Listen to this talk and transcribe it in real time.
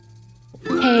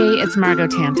it's Margot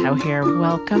Tantow here.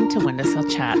 Welcome to Windowsill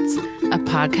Chats, a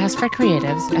podcast for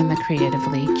creatives and the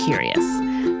creatively curious.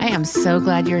 I am so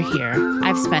glad you're here.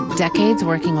 I've spent decades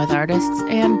working with artists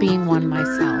and being one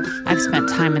myself. I've spent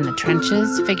time in the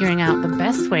trenches figuring out the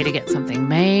best way to get something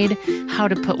made, how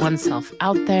to put oneself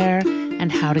out there,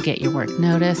 and how to get your work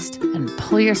noticed and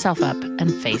pull yourself up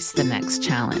and face the next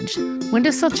challenge.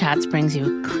 Windowsill Chats brings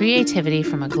you creativity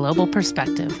from a global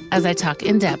perspective as I talk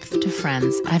in depth to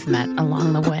friends I've met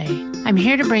along the way. I'm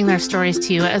here to bring their stories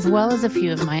to you as well as a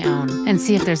few of my own and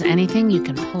see if there's anything you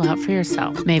can pull out for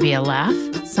yourself. Maybe a laugh,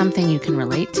 something you can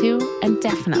relate to, and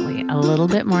definitely a little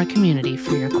bit more community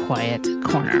for your quiet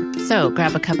corner. So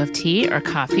grab a cup of tea or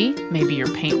coffee, maybe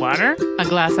your paint water, a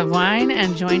glass of wine,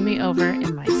 and join me over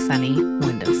in my sunny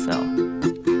windowsill.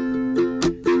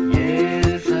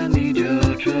 Yes, I need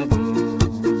your trouble.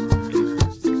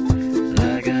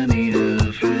 Like I need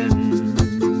a friend.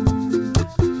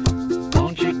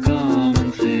 Won't you come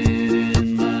and sit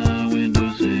in my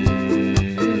windowsill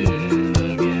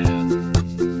again?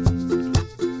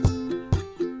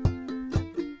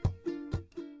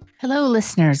 Hello,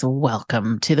 listeners.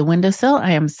 Welcome to the Windowsill.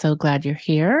 I am so glad you're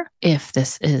here. If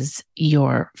this is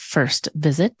your first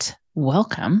visit,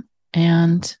 welcome.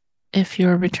 And if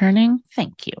you're returning,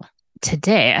 thank you.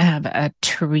 Today, I have a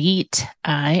treat.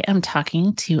 I am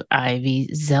talking to Ivy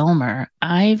Zellmer.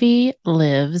 Ivy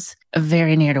lives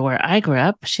very near to where I grew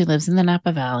up. She lives in the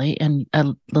Napa Valley in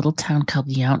a little town called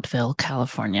Yountville,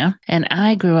 California. And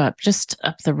I grew up just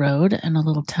up the road in a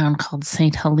little town called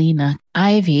St. Helena.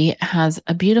 Ivy has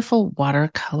a beautiful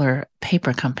watercolor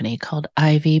paper company called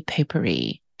Ivy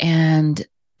Papery. And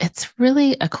it's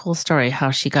really a cool story how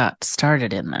she got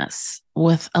started in this.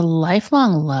 With a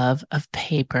lifelong love of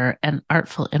paper and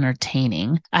artful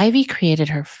entertaining, Ivy created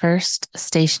her first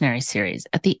stationery series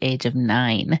at the age of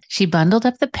 9. She bundled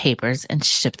up the papers and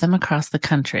shipped them across the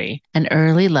country, an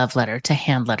early love letter to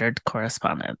hand-lettered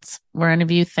correspondence. Were any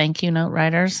of you thank you note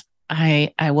writers?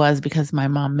 I was, because my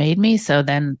mom made me. So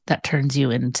then that turns you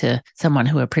into someone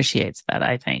who appreciates that,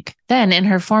 I think. Then in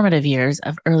her formative years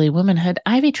of early womanhood,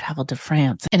 Ivy traveled to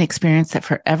France, an experience that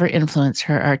forever influenced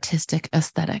her artistic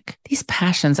aesthetic. These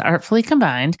passions artfully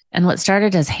combined, and what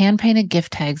started as hand-painted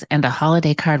gift tags and a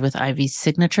holiday card with Ivy's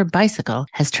signature bicycle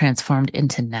has transformed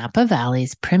into Napa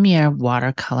Valley's premier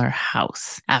watercolor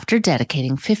house. After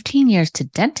dedicating 15 years to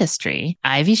dentistry,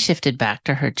 Ivy shifted back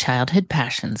to her childhood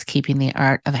passions, keeping the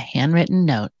art of a handwritten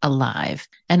note alive.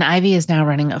 And Ivy is now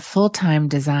running a full-time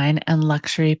design and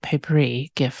luxury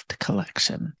papery gift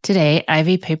collection. Today,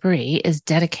 Ivy Papery is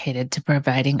dedicated to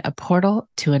providing a portal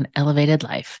to an elevated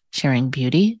life, sharing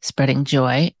beauty, spreading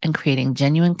joy, and creating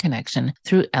genuine connection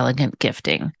through elegant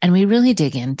gifting. And we really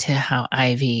dig into how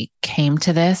Ivy came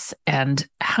to this and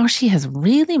how she has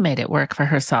really made it work for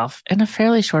herself in a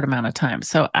fairly short amount of time.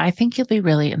 So I think you'll be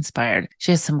really inspired.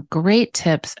 She has some great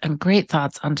tips and great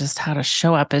thoughts on just how to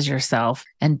show up as yourself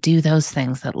and do those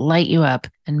things that light you up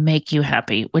and make you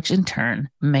happy, which in turn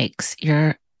makes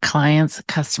your clients,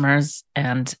 customers,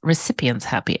 and recipients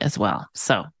happy as well.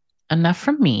 So enough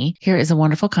from me. Here is a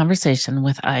wonderful conversation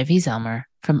with Ivy Zellmer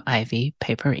from Ivy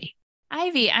Papery.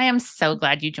 Ivy, I am so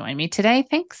glad you joined me today.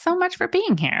 Thanks so much for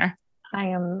being here. I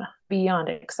am beyond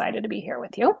excited to be here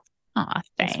with you. Aw,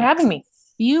 Thanks for having me.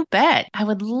 You bet. I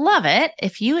would love it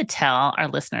if you would tell our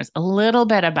listeners a little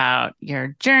bit about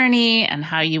your journey and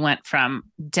how you went from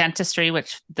dentistry,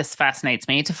 which this fascinates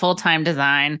me, to full-time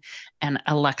design and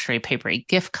a luxury papery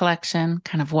gift collection,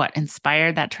 kind of what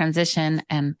inspired that transition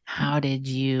and how did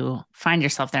you find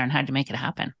yourself there and how did you make it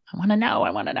happen? I want to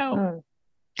know.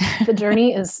 The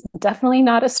journey is definitely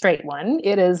not a straight one.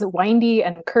 It is windy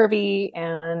and curvy,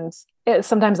 and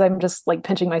sometimes I'm just like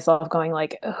pinching myself going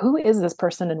like, who is this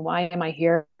person and why am I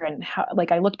here? And how,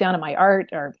 like, I look down at my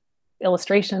art or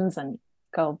illustrations and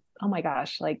go, oh my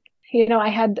gosh, like, I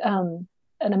had an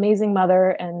amazing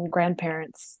mother and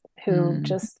grandparents who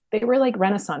they were like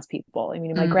Renaissance people. I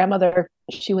mean, my grandmother,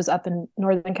 she was up in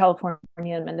Northern California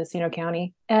in Mendocino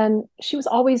County, and she was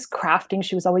always crafting.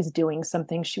 She was always doing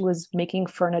something. She was making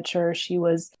furniture. She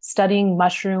was studying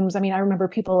mushrooms. I mean, I remember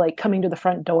people like coming to the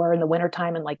front door in the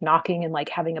wintertime and like knocking and like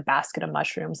having a basket of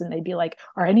mushrooms. And they'd be like,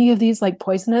 are any of these like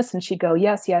poisonous? And she'd go,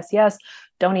 yes, yes, yes.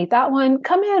 Don't eat that one.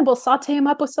 Come in. We'll saute them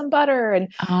up with some butter.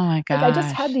 And oh my gosh. like, I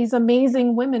just had these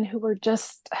amazing women who were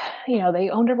just, they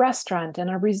owned a restaurant and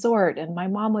a resort. And my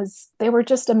mom they were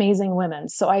just amazing women.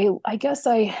 So I guess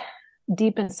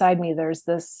deep inside me, there's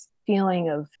this feeling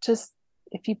of just,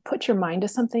 if you put your mind to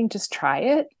something, just try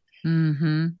it,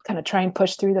 kind of try and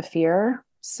push through the fear.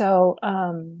 So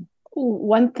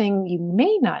one thing you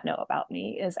may not know about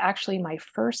me is actually my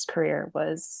first career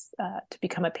was to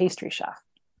become a pastry chef.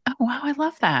 Oh, wow. I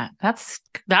love that.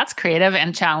 That's creative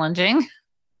and challenging.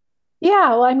 Yeah,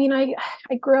 well, I mean, I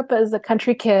grew up as a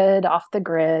country kid off the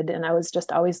grid, and I was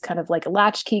just always kind of like a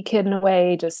latchkey kid in a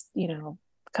way, just,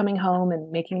 coming home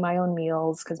and making my own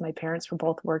meals because my parents were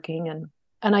both working,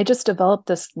 and I just developed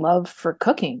this love for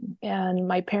cooking. And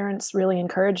my parents really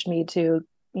encouraged me you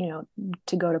know,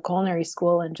 to go to culinary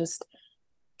school and just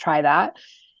try that.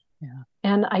 Yeah.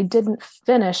 And I didn't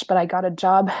finish, but I got a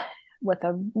job with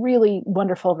a really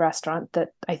wonderful restaurant that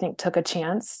I think took a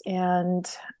chance. And,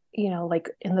 like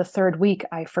in the third week,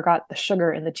 I forgot the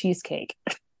sugar in the cheesecake.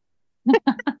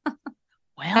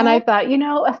 And I Well,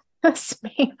 thought, this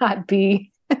may not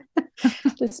be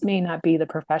this may not be the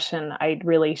profession I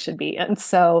really should be in.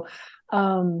 So,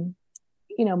 um,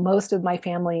 most of my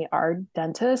family are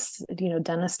dentists.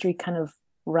 Dentistry kind of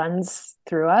runs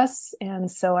through us. And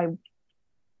so I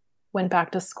went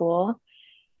back to school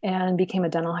and became a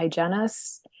dental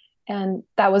hygienist. And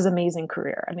that was an amazing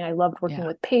career. I mean, I loved working yeah.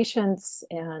 with patients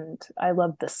and I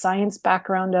loved the science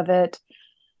background of it.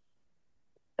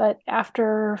 But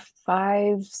after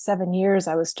 5, 7 years,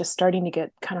 I was just starting to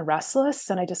get kind of restless.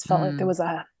 And I just felt like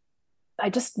Mm, I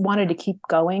just wanted to keep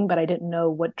going, but I didn't know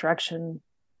what direction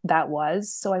that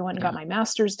was. So I went and got yeah. my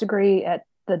master's degree at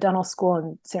the dental school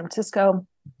in San Francisco.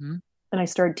 Hmm. And I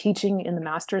started teaching in the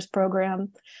master's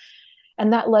program.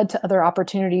 And that led to other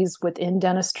opportunities within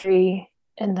dentistry.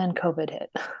 And then COVID hit.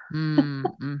 Mm,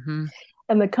 hmm.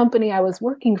 And the company I was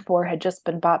working for had just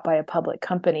been bought by a public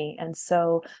company. And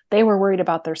so they were worried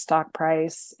about their stock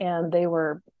price. And they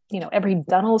were, every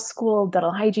dental school,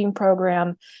 dental hygiene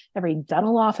program, every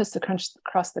dental office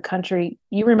across the country.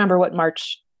 You remember what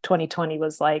March 2020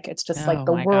 was like. It's just like Oh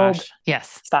the my world gosh.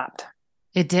 Yes, stopped.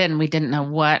 it did. And we didn't know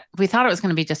what we thought it was going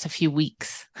to be just a few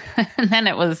weeks. And then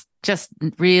it was just Yeah.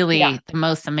 really the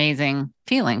most amazing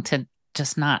feeling to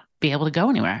just not be able to go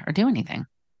anywhere or do anything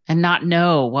and not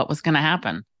know what was going to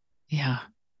happen. Yeah.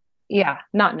 Yeah.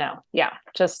 Not no. Yeah.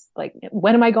 Just like,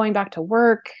 when am I going back to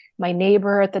work? My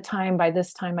neighbor at the time, by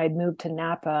this time, I'd moved to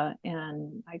Napa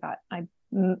and I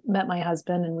met my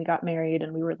husband and we got married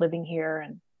and we were living here.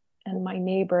 And my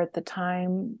neighbor at the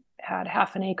time had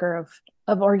half an acre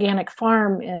of organic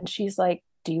farm. And she's like,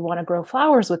 do you want to grow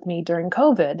flowers with me during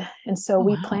COVID? And so Oh,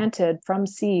 we wow. planted from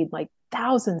seed like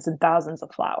thousands and thousands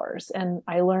of flowers. And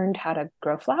I learned how to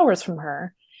grow flowers from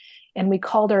her. And we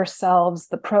called ourselves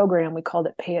the program, we called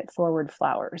it Pay It Forward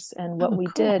Flowers. And what Oh, we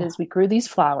did cool. is we grew these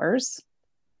flowers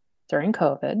during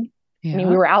COVID. I mean,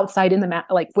 we Yeah. were outside in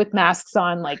like with masks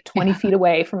on, like 20 Yeah. feet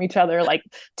away from each other, like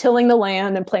tilling the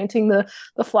land and planting the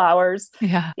flowers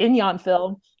Yeah. in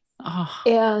Yountville. Oh,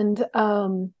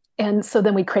 And so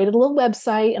then we created a little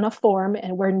website and a form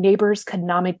and where neighbors could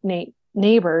nominate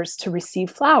neighbors to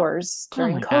receive flowers oh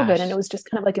during my COVID. And it gosh. was just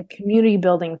kind of like a community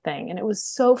building thing. And it was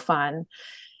so fun.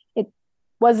 It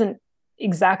wasn't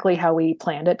exactly how we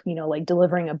planned it, like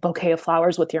delivering a bouquet of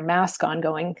flowers with your mask on,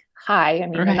 going, hi, I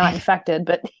mean, you're not Right. infected,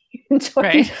 but enjoy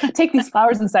Right. take these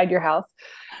flowers inside your house.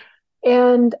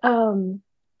 And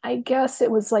I guess it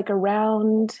was like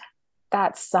around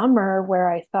that summer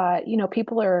where I thought,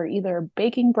 people are either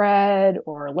baking bread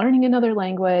or learning another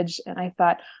language. And I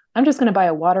thought, I'm just going to buy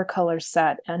a watercolor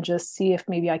set and just see if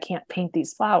maybe I can't paint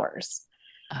these flowers.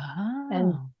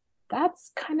 And Oh,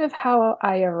 that's kind of how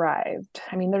I arrived.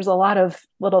 I mean, there's a lot of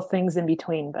little things in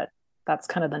between, but that's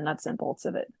kind of the nuts and bolts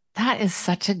of it. that is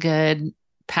such a good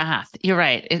path. You're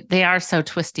right. They are so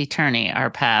twisty turny, our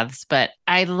paths, but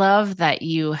I love that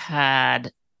you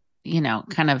had,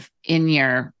 kind of in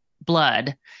your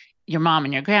blood, your mom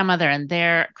and your grandmother and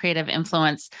their creative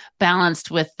influence balanced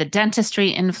with the dentistry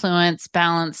influence,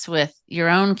 balanced with your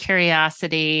own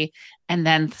curiosity, and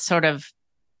then sort of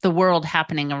the world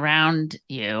happening around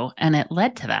you. And it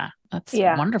led to that. That's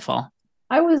Yeah. wonderful.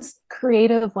 I was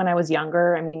creative when I was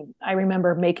younger. I mean, I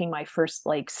remember making my first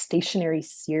like stationery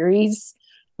series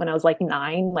when I was like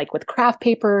 9, like with craft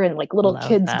paper and like little Love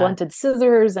kids' that. blunted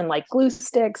scissors and like glue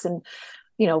sticks and,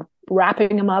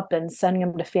 wrapping them up and sending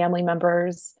them to family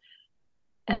members.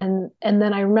 And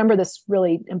then I remember this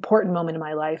really important moment in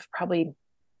my life, probably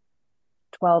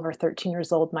 12 or 13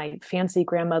 years old. My fancy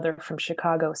grandmother from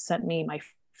Chicago sent me my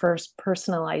first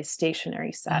personalized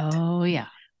stationery set Oh, yeah.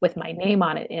 with my name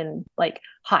on it in like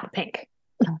hot pink.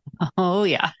 Oh,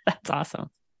 yeah. That's awesome.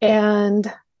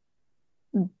 And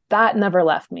that never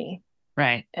left me.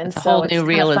 Right. And It's a so whole it's new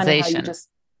kind of funny how you realization. just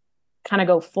kind of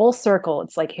go full circle.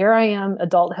 It's like here I am,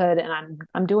 adulthood, and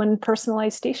I'm doing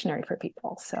personalized stationery for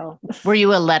people. So Were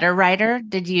you a letter writer?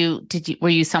 Were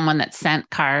you someone that sent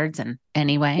cards in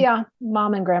any way? yeah,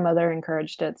 mom and grandmother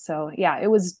encouraged it. So yeah, it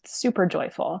was super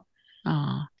joyful.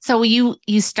 Oh, so you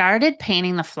started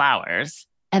painting the flowers,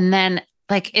 and then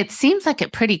like it seems like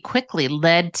it pretty quickly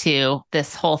led to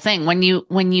this whole thing. When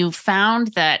you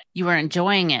found that you were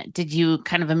enjoying it, did you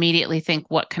kind of immediately think,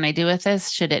 what can I do with this?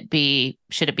 Should it be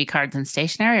cards and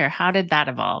stationery, or how did that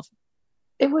evolve?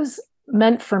 It was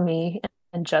meant for me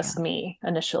and Yeah. just me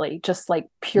initially, just like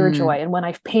pure Mm, joy. And when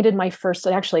I painted my first,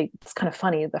 actually, it's kind of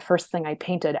funny. The first thing I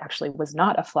painted actually was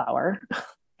not a flower.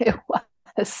 It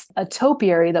was a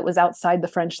topiary that was outside the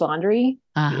French Laundry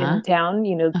uh-huh. in town,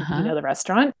 Uh-huh. the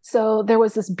restaurant. So there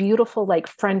was this beautiful like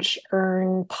French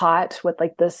urn pot with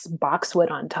like this boxwood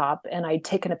on top. And I'd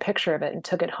taken a picture of it and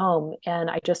took it home. And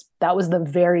that was the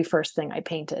very first thing I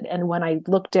painted. And when I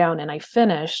looked down and I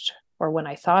finished, or when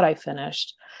I thought I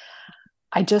finished,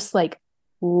 I just like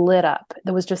lit up.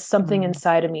 There was just something Mm.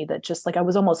 inside of me that just like I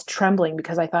was almost trembling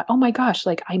because I thought, oh my gosh,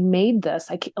 like I made this.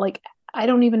 Like I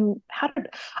don't even how did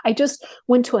I just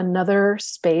went to another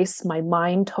space. My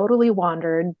mind totally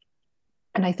wandered.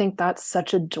 And I think that's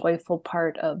such a joyful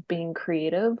part of being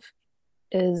creative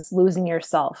is losing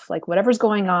yourself. Like whatever's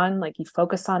going on, like you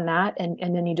focus on that and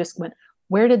then you just went,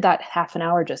 where did that half an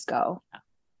hour just go?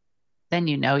 Then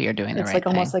you know you're doing the It's right like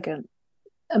almost thing. like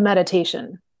a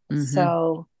meditation. Mm-hmm.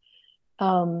 So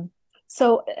um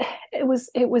so it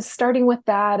was starting with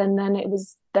that, and then it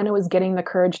was getting the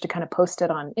courage to kind of post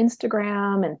it on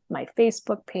Instagram and my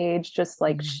Facebook page, just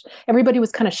like Mm-hmm. everybody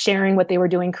was kind of sharing what they were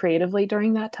doing creatively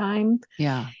during that time.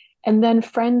 Yeah. And then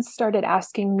friends started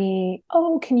asking me,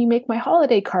 oh, can you make my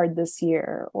holiday card this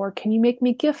year, or can you make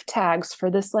me gift tags for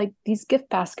this, like these gift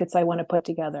baskets I want to put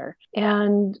together?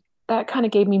 And that kind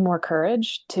of gave me more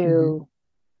courage Mm-hmm. to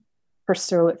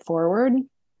pursue it forward.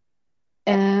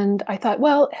 And I thought,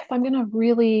 well, if I'm going to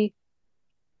really,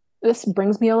 this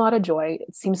brings me a lot of joy.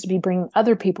 It seems to be bringing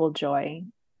other people joy.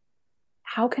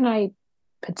 How can I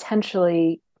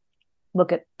potentially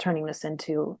look at turning this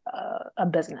into a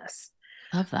business?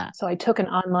 Love that. So I took an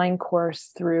online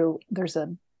course there's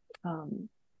a um,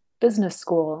 business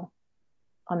school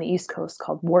on the East Coast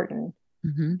called Wharton.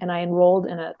 Mm-hmm. And I enrolled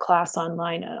in a class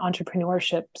online, an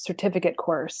entrepreneurship certificate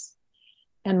course.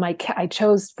 And I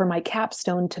chose for my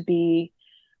capstone to be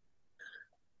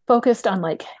focused on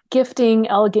like gifting,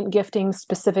 elegant gifting,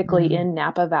 specifically Mm-hmm. in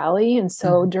Napa Valley. And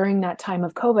so Mm-hmm. during that time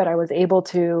of COVID, I was able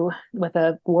to, with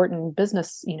a Wharton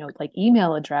business, like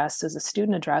email address as a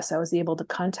student address, I was able to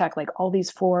contact like all these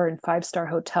 4 and 5 star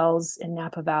hotels in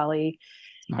Napa Valley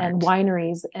and Smart.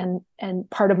 wineries. And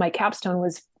part of my capstone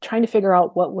was trying to figure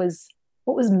out what was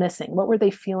missing. What were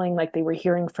they feeling like they were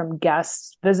hearing from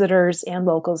guests, visitors, and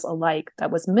locals alike that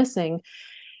was missing?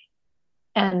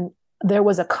 And there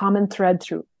was a common thread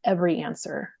through every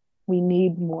answer. We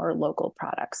need more local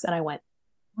products. And I went,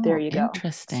 there Oh, you go.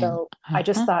 interesting. So I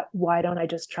just Uh-huh. thought, why don't I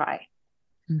just try?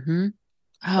 Mm-hmm.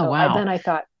 Oh, So wow. then I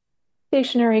thought,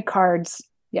 stationery cards.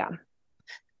 Yeah.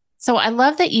 So I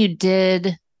love that you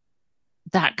did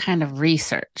that kind of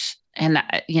research, and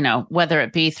whether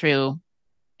it be through,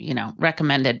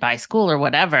 recommended by school or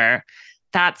whatever,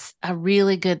 that's a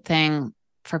really good thing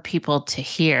for people to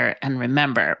hear and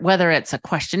remember, whether it's a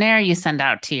questionnaire you send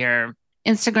out to your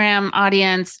Instagram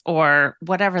audience or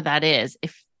whatever that is.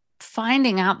 If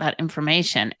finding out that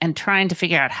information and trying to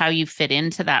figure out how you fit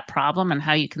into that problem and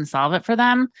how you can solve it for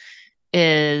them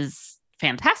is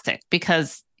fantastic,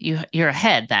 because you're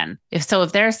ahead then. If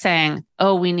they're saying,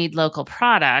 "Oh, we need local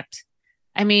product,"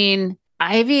 I mean,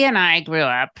 Ivy and I grew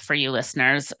up, for you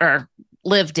listeners, or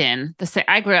lived in the same.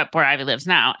 I grew up where Ivy lives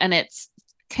now, and it's.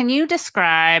 Can you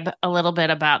describe a little bit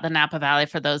about the Napa Valley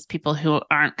for those people who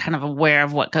aren't kind of aware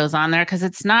of what goes on there? Because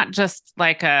it's not just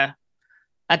like a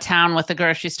town with a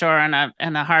grocery store and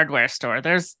a hardware store.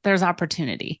 There's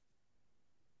opportunity.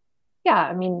 Yeah.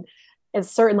 I mean,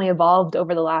 it's certainly evolved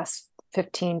over the last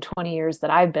 15, 20 years that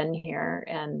I've been here.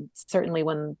 And certainly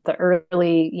when the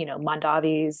early,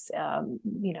 Mondavis,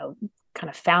 kind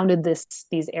of founded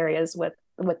these areas with,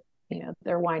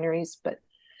 their wineries. But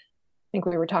I think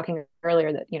we were talking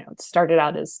earlier that, it started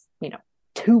out as,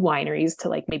 2 wineries to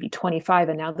like maybe 25.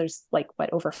 And now there's like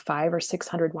what, over 500 or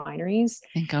 600 wineries.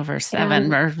 I think over seven,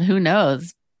 And or who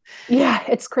knows. yeah,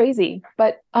 it's crazy.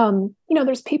 But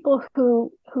there's people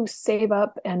who save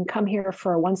up and come here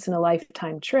for a once in a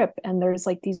lifetime trip, and there's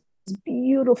like these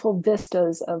beautiful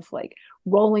vistas of like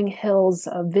rolling hills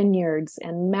of vineyards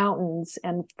and mountains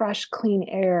and fresh clean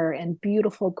air and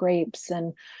beautiful grapes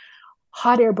and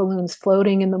hot air balloons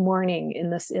floating in the morning in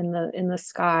the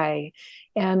sky,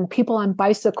 and people on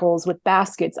bicycles with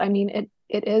baskets. I mean,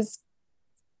 it is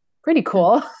pretty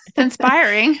cool. It's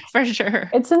inspiring for sure.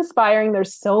 It's inspiring.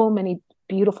 There's so many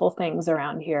beautiful things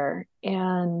around here.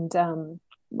 And a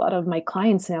lot of my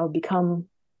clients now become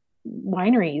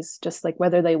wineries, just like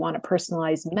whether they want a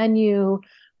personalized menu,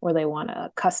 or they want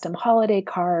a custom holiday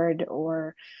card,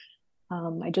 or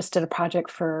I just did a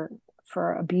project for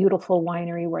a beautiful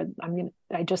winery where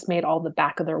I just made all the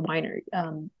back of their winery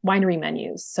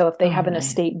menus. So if they Oh, have an nice.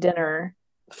 estate dinner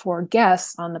for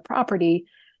guests on the property,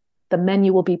 the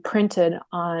menu will be printed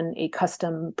on a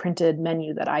custom printed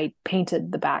menu that I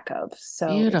painted the back of. So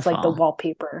it's like the Beautiful.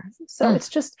 wallpaper. So Mm. it's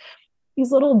just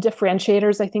these little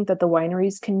differentiators I think that the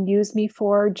wineries can use me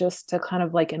for, just to kind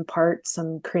of like impart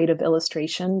some creative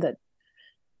illustration that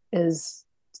is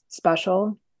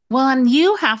special. Well, and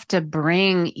you have to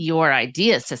bring your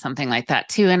ideas to something like that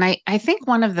too. And I think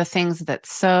one of the things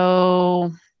that's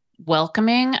so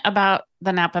welcoming about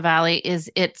the Napa Valley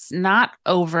is it's not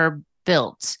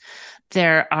overbuilt.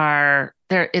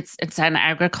 It's an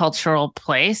agricultural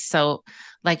place. So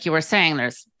like you were saying,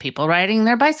 there's people riding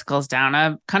their bicycles down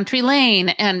a country lane.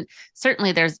 And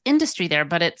certainly there's industry there,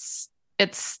 but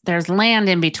there's land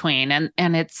in between, and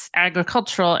it's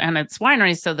agricultural and it's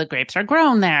wineries, so the grapes are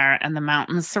grown there and the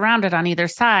mountains surround it on either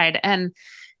side, and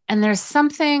there's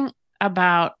something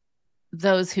about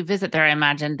those who visit there, I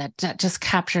imagine, that just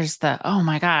captures the, oh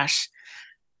my gosh,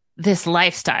 this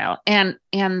lifestyle. And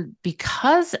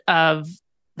because of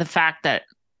the fact that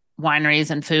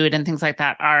wineries and food and things like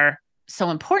that are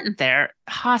so important there,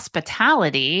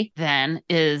 hospitality then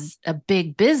is a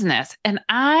big business. And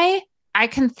I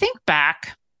can think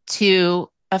back to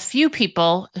a few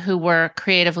people who were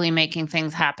creatively making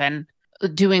things happen,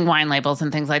 doing wine labels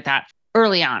and things like that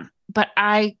early on.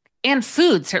 And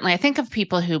food, certainly. I think of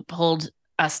people who pulled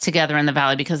us together in the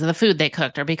valley because of the food they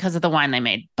cooked or because of the wine they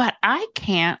made. But I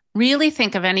can't really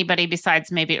think of anybody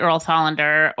besides maybe Earl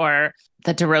Thollander or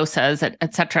the DeRosas,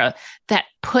 et cetera, that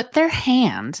put their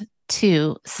hand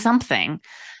to something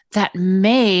that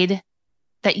made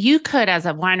that you could, as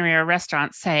a winery or a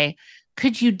restaurant, say,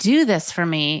 could you do this for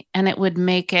me? And it would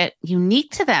make it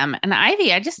unique to them. And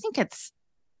Ivy, I just think it's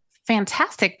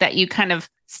fantastic that you kind of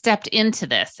stepped into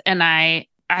this. And I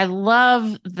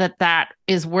love that that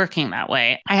is working that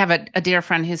way. I have a dear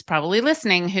friend who's probably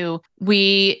listening who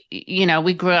we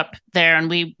grew up there and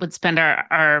we would spend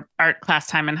our art class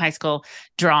time in high school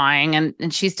drawing.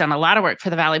 And she's done a lot of work for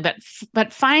the Valley,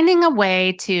 but finding a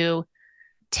way to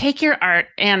take your art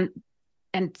and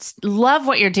love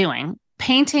what you're doing,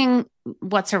 painting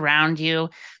what's around you,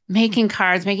 making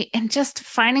cards, and just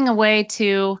finding a way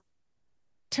to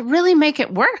really make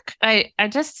it work.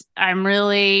 I'm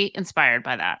really inspired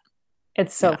by that.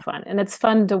 It's so Yeah. fun. And it's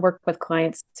fun to work with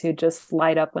clients to just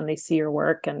light up when they see your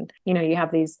work. And, you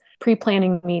have these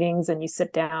pre-planning meetings and you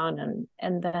sit down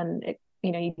and then,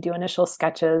 you do initial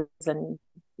sketches and,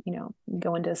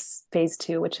 go into phase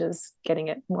 2, which is getting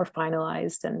it more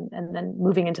finalized and then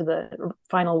moving into the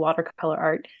final watercolor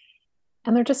art.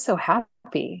 And they're just so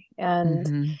happy.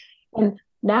 Mm-hmm. And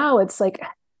now it's like,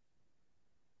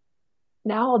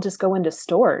 now I'll just go into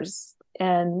stores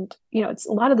and, it's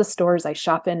a lot of the stores I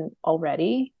shop in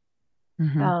already.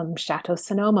 Mm-hmm. Chateau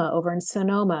Sonoma over in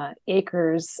Sonoma,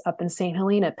 Acres up in St.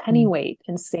 Helena, Pennyweight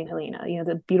in St. Helena,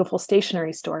 the beautiful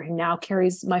stationery store who now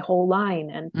carries my whole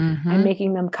line. And I'm Mm-hmm.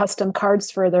 making them custom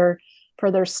cards for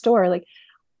their store. Like,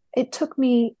 it took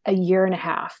me a year and a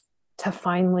half to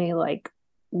finally like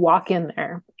walk in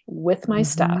there with my Mm-hmm.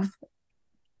 stuff,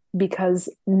 because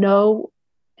no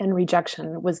and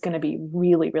rejection was going to be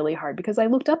really, really hard, because I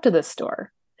looked up to this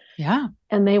store Yeah.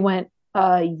 and they went,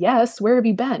 yes, where have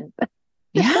you been? I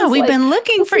Yeah. was We've like, been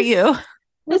looking this for is you.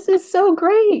 this is so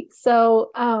great. So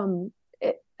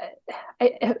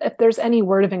if there's any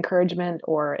word of encouragement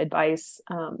or advice,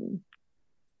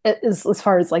 as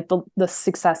far as like the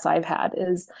success I've had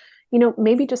is,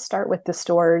 maybe just start with the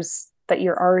stores that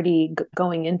you're already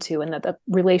going into, and that the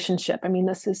relationship, I mean,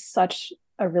 this is such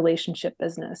a relationship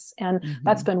business. And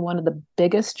that's Mm-hmm. been one of the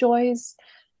biggest joys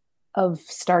of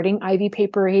starting Ivy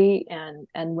Papery and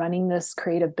running this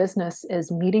creative business,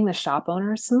 is meeting the shop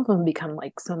owners. Some of them become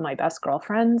like some of my best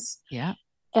girlfriends. Yeah.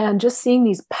 And just seeing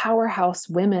these powerhouse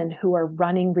women who are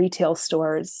running retail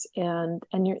stores, and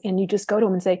you just go to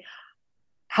them and say,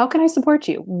 how can I support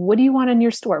you? What do you want in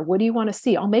your store? What do you want to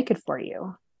see? I'll make it for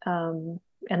you. And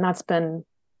that's been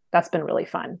really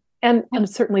fun. And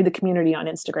certainly the community on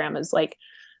Instagram is like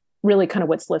really kind of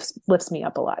what lifts me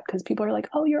up a lot, because people are like,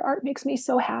 oh, your art makes me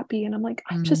so happy. And I'm like,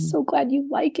 I'm just Mm. so glad you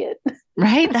like it.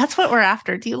 Right. That's what we're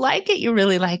after. Do you like it? You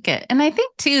really like it. And I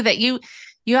think too that you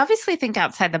obviously think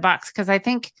outside the box, because I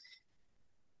think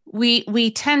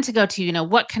we tend to go to,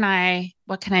 what can I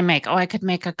make? Oh, I could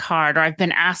make a card, or I've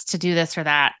been asked to do this or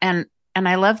that. And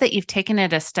I love that you've taken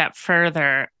it a step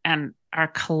further and are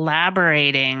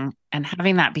collaborating and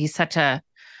having that be such a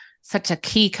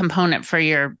key component for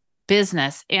your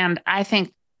business. And I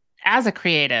think as a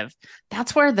creative,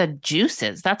 that's where the juice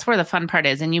is. That's where the fun part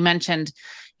is. And you mentioned,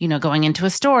 going into a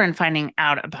store and finding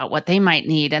out about what they might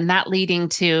need, and that leading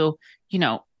to,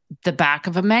 the back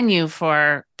of a menu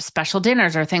for special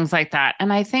dinners or things like that.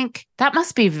 And I think that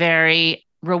must be very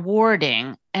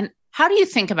rewarding. And how do you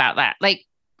think about that? Like,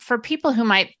 for people who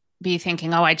might be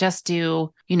thinking, oh, I just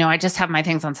do, I just have my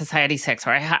things on Society 6,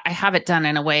 or I have it done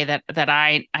in a way that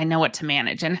I know what to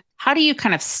manage. And how do you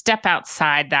kind of step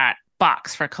outside that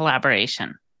box for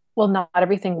collaboration? Well, not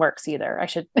everything works either.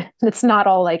 It's not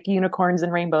all like unicorns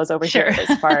and rainbows over here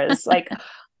as far as like,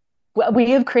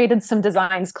 we have created some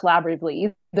designs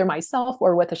collaboratively, either myself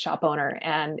or with a shop owner,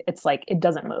 and it's like, it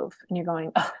doesn't move. And you're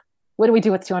going, oh, what do we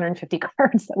do with 250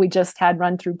 cards that we just had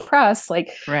run through press?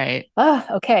 Like, right.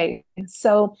 Okay.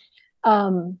 So,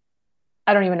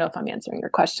 I don't even know if I'm answering your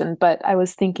question, but I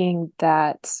was thinking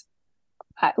that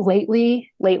lately,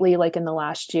 like in the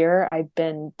last year, I've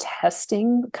been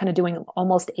testing, kind of doing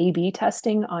almost A/B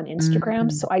testing on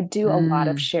Instagram. So I do a lot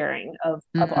of sharing of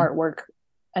artwork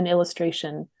and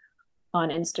illustration on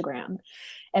Instagram.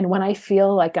 And when I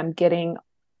feel like I'm getting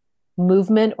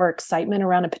movement or excitement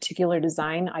around a particular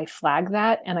design, I flag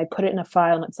that and I put it in a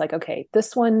file, and it's like, okay,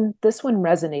 this one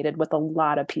resonated with a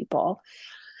lot of people.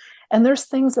 And there's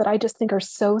things that I just think are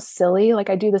so silly. Like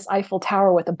I do this Eiffel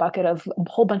Tower with a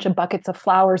whole bunch of buckets of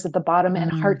flowers at the bottom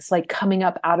and hearts like coming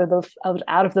up out of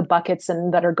the buckets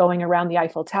and that are going around the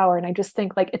Eiffel Tower. And I just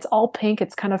think like, it's all pink.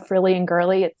 It's kind of frilly and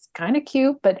girly. It's kind of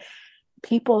cute, but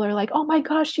people are like, oh my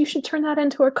gosh, you should turn that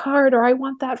into a card, or I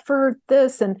want that for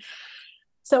this. And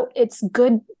so it's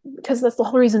good, because that's the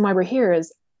whole reason why we're here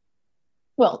is,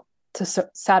 well, to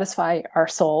satisfy our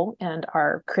soul and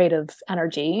our creative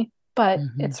energy, but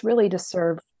it's really to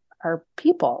serve our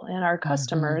people and our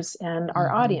customers and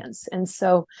our audience. And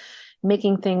so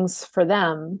making things for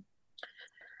them,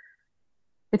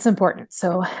 it's important.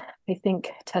 So I think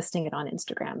testing it on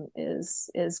Instagram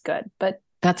is good. But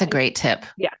that's a great tip.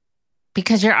 Yeah.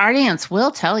 Because your audience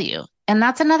will tell you. And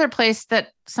that's another place that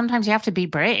sometimes you have to be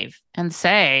brave and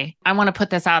say, I want to put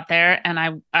this out there,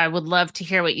 and I would love to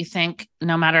hear what you think,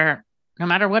 no matter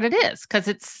what it is, because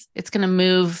it's going to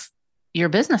move your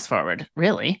business forward,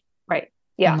 really. Right.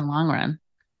 Yeah. In the long run.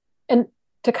 And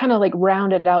to kind of like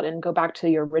round it out and go back to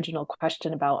your original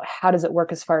question about how does it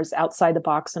work as far as outside the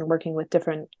box and working with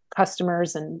different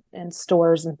customers and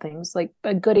stores and things, like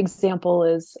a good example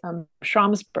is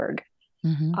Schramsberg.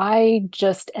 I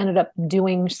just ended up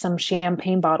doing some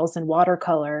champagne bottles in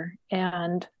watercolor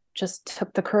and just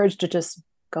took the courage to just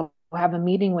go have a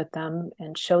meeting with them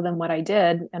and show them what I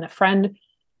did. And a friend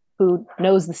who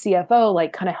knows the CFO,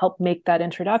 like kind of helped make that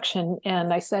introduction.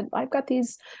 And I said, I've got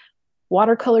these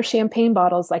watercolor champagne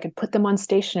bottles. I could put them on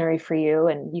stationery for you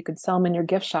and you could sell them in your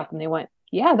gift shop. And they went,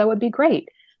 yeah, that would be great.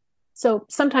 So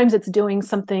sometimes it's doing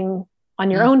something on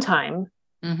your own time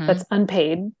that's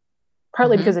unpaid,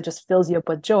 partly because it just fills you up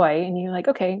with joy. And you're like,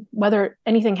 okay, whether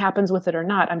anything happens with it or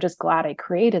not, I'm just glad I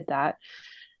created that.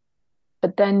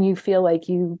 But then you feel like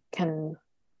you can,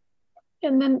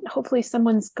 and then hopefully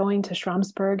someone's going to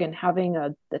Schramsberg and having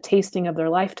the tasting of their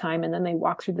lifetime. And then they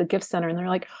walk through the gift center and they're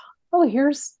like, oh,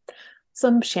 here's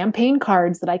some champagne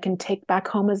cards that I can take back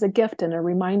home as a gift and a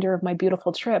reminder of my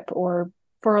beautiful trip. Or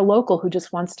for a local who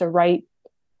just wants to write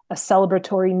a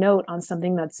celebratory note on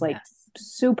something that's like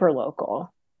super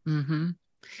local.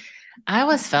 I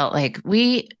always felt like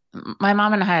my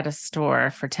mom and I had a store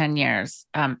for 10 years.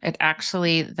 It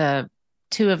actually, the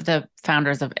two of the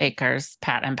founders of Acres,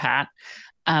 Pat and Pat,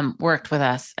 worked with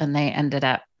us, and they ended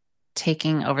up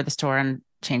taking over the store and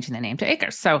changing the name to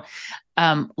Acres. So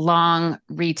long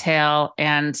retail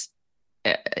and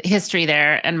history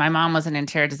there. And my mom was an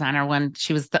interior designer when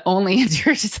she was the only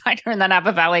interior designer in the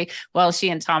Napa Valley. Well, she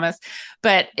and Thomas,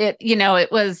 but it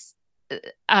was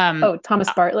Thomas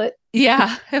Bartlett.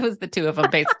 Yeah, it was the two of them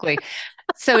basically.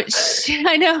 So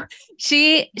I know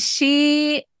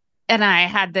she and I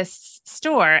had this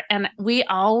store, and we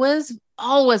always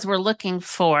were looking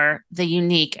for the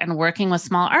unique and working with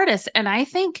small artists. And I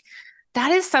think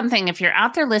that is something, if you're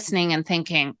out there listening and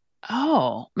thinking,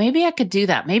 oh, maybe I could do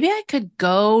that. Maybe I could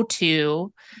go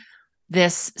to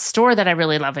this store that I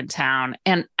really love in town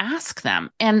and ask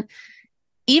them. And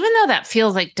even though that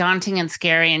feels like daunting and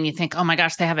scary, and you think, oh my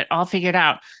gosh, they have it all figured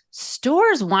out,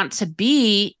 stores want to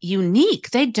be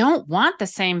unique. They don't want the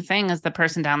same thing as the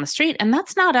person down the street. And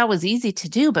that's not always easy to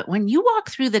do. But when you walk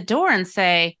through the door and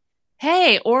say,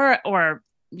 hey, or a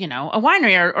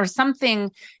winery or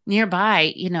something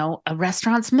nearby, a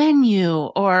restaurant's menu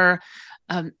or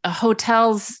a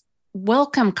hotel's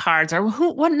welcome cards, or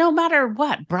no matter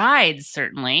what, brides,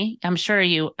 certainly. I'm sure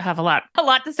you have a lot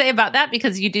to say about that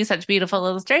because you do such beautiful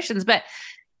illustrations. But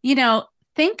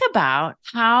think about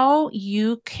how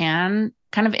you can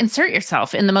kind of insert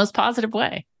yourself in the most positive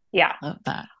way. Yeah. Love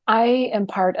that. I am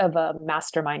part of a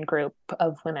mastermind group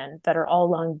of women that are all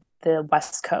along the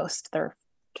West Coast. They're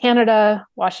Canada,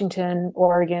 Washington,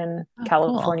 Oregon, Oh, cool.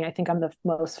 California. I think I'm the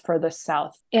most furthest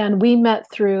south. And we met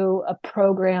through a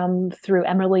program through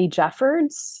Emily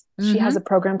Jeffords. She has Mm-hmm. a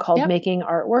program called Yep. Making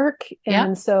Artwork. Yep.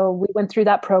 And so we went through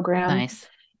that program Nice.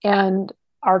 and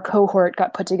our cohort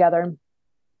got put together.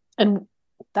 And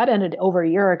that ended over a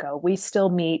year ago. We still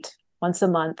meet once a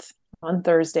month on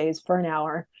Thursdays for an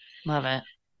hour. Love it.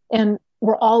 And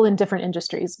we're all in different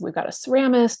industries. We've got a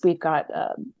ceramist, we've got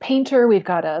a painter, we've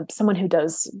got someone who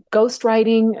does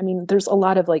ghostwriting. I mean, there's a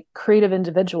lot of like creative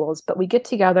individuals, but we get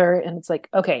together and it's like,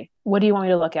 okay, what do you want me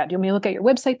to look at? Do you want me to look at your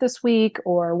website this week,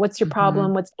 or what's your Mm-hmm.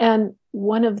 problem? And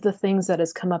one of the things that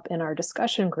has come up in our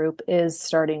discussion group is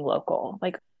starting local.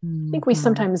 Like, I think we Mm-hmm.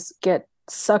 sometimes get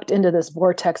sucked into this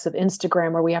vortex of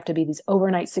Instagram where we have to be these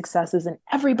overnight successes and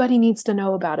everybody needs to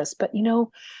know about us. But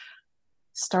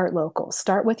start local,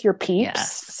 start with your peeps,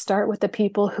 Yes. start with the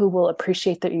people who will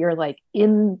appreciate that you're like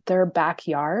in their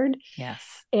backyard, Yes.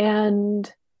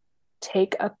 and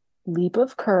take a leap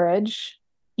of courage.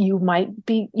 You might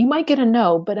get a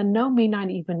no, but a no may not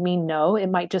even mean no. It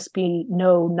might just be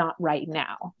no, not right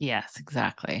now. Yes,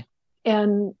 exactly.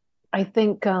 And I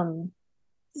think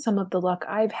some of the luck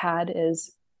I've had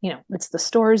is, it's the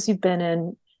stores you've been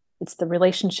in, it's the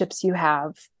relationships you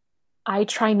have. I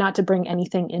try not to bring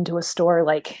anything into a store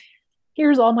like,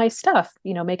 here's all my stuff,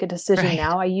 make a decision Right.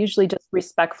 now. I usually just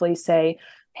respectfully say,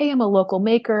 hey, I'm a local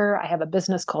maker. I have a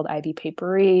business called Ivy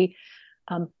Papery.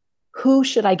 Um, who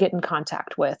should I get in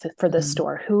contact with for this Mm-hmm.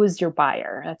 store? Who is your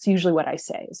buyer? That's usually what I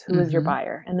say is, who is your Mm-hmm.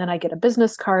 buyer? And then I get a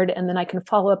business card, and then I can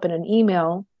follow up in an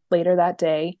email later that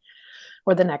day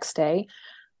or the next day.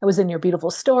 I was in your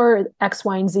beautiful store. X,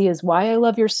 Y, and Z is why I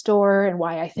love your store and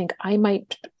why I think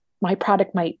my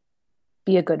product might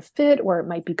be a good fit, or it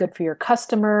might be good for your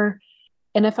customer.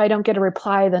 And if I don't get a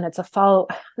reply, then it's a follow.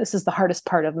 This is the hardest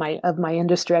part of my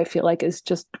industry, I feel like, is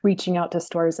just reaching out to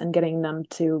stores and getting them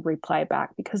to reply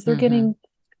back, because they're Mm-hmm. getting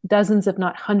dozens, if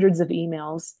not hundreds of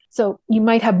emails. So you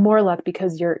might have more luck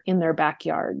because you're in their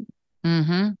backyard.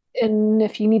 Mm-hmm. And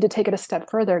if you need to take it a step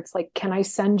further, it's like, can I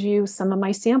send you some of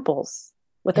my samples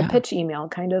with a Yeah. pitch email?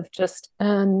 Kind of just,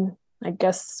 and I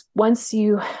guess once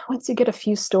you get a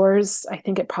few stores, I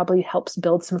think it probably helps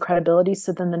build some credibility.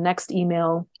 So then the next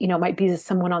email, might be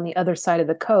someone on the other side of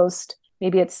the coast.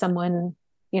 Maybe it's someone,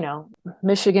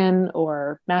 Michigan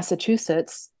or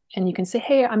Massachusetts, and you can say,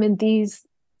 "Hey, I'm in these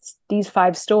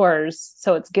 5 stores."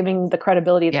 So it's giving the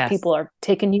credibility that Yes. people are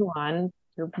taking you on.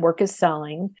 Your work is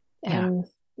selling, Yeah. and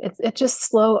it's just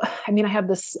slow. I mean, I have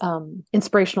this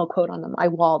inspirational quote on my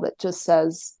wall that just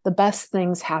says, the best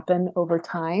things happen over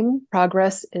time.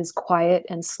 Progress is quiet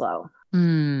and slow.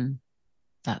 Mm,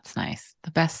 that's nice.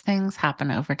 The best things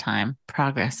happen over time.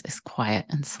 Progress is quiet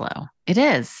and slow. It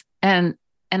is. And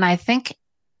I think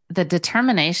the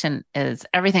determination is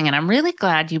everything. And I'm really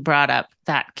glad you brought up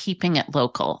that keeping it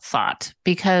local thought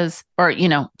because, or,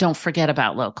 don't forget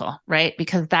about local, right?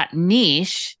 Because that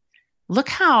niche, look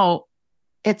how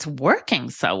it's working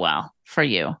so well for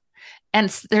you. And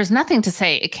there's nothing to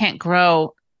say it can't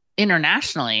grow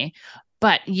internationally,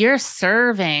 but you're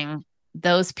serving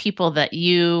those people that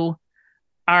you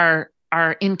are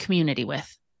in community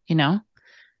with, you know?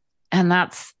 And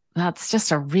that's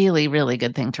just a really, really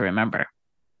good thing to remember.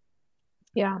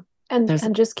 Yeah. And There's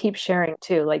and just keep sharing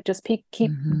too. Like, just keep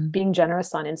Mhm. being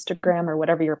generous on Instagram or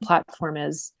whatever your platform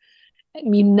is.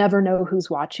 You never know who's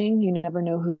watching. You never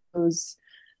know who's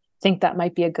think that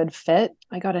might be a good fit.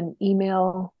 I got an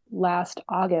email last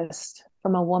August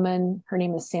from a woman. Her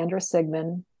name is Sandra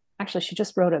Sigmund. Actually, she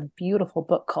just wrote a beautiful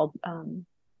book called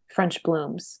French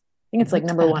Blooms. I think it's like Look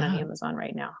number that one on up. Amazon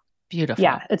right now. Beautiful.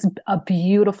 Yeah, it's a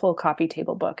beautiful coffee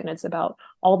table book, and it's about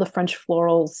all the French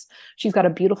florals. She's got a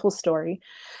beautiful story.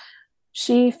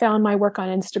 She found my work on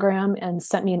Instagram and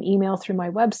sent me an email through my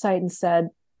website and said,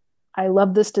 I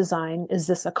love this design. Is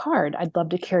this a card? I'd love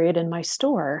to carry it in my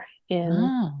store in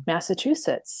Oh,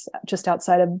 Massachusetts, just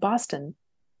outside of Boston.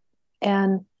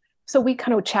 And so we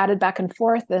kind of chatted back and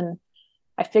forth, and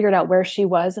I figured out where she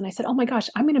was. And I said, oh my gosh,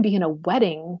 I'm going to be in a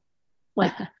wedding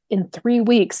like in 3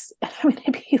 weeks. I'm going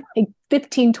to be like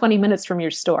 15, 20 minutes from your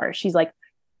store. She's like,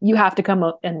 you have to come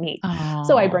and meet.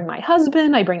 So I oh. bring my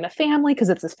husband, I bring the family because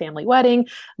it's this family wedding.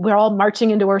 We're all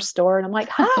marching into her store, and I'm like,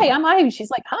 hi, I'm Ivy. She's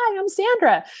like, hi, I'm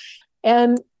Sandra.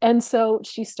 And so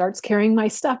she starts carrying my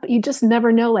stuff. But you just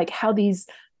never know like how the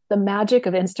magic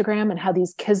of Instagram and how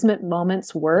these kismet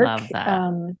moments work. Love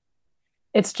that.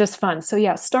 It's just fun. So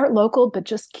yeah, start local, but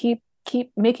just keep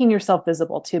keep making yourself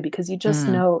visible too, because you just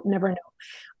Mm, never know.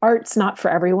 Art's not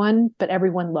for everyone, but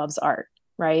everyone loves art,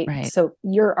 right? right. So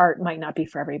your art might not be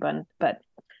for everyone, but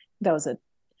that was it.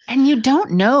 And you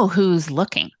don't know who's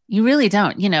looking. You really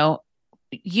don't.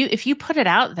 If you put it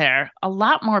out there, a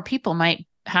lot more people might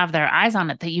have their eyes on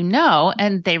it that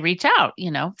and they reach out.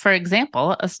 For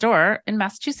example, a store in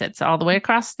Massachusetts all the way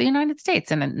across the United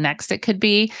States. And then next it could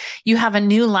be you have a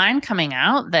new line coming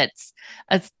out that's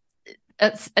a,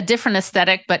 a different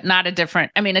aesthetic, but not a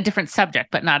different, a different subject,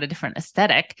 but not a different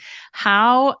aesthetic.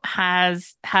 How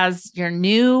has your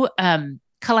new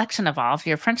collection evolved,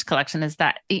 your French collection? Is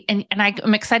that, and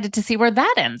I'm excited to see where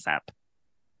that ends up.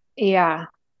 Yeah.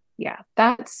 Yeah.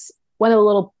 That's one of the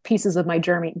little pieces of my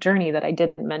journey that I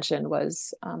didn't mention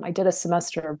was I did a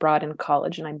semester abroad in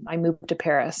college and I moved to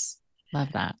Paris.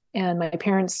 Love that. And my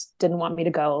parents didn't want me to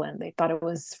go and they thought it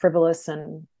was frivolous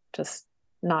and just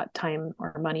not time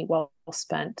or money well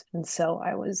spent. And so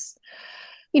I was,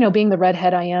 being the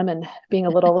redhead I am and being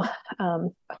a little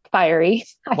fiery,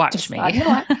 I Watch just me.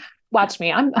 thought, watch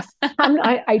me.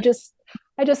 I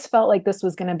just felt like this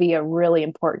was going to be a really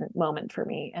important moment for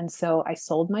me. And so I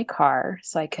sold my car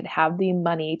so I could have the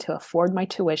money to afford my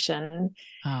tuition.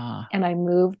 Oh, And I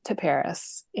moved to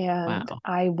Paris and wow.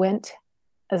 I went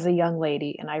as a young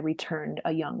lady and I returned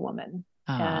a young woman.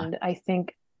 Oh, And I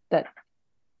think that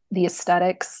the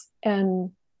aesthetics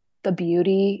and the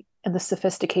beauty and the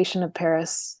sophistication of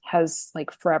Paris has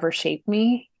like forever shaped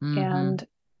me. mm-hmm, And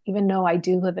even though I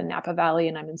do live in Napa Valley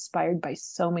and I'm inspired by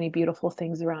so many beautiful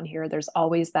things around here, there's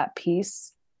always that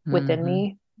piece within mm-hmm,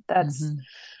 me mm-hmm.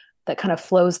 that kind of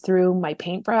flows through my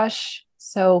paintbrush.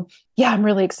 So yeah, I'm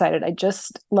really excited. I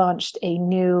just launched a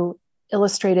new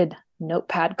illustrated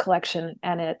notepad collection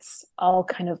and it's all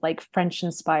kind of like French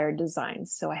inspired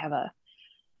designs. So I have a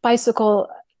bicycle.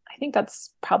 I think that's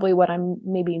probably what I'm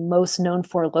maybe most known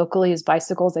for locally is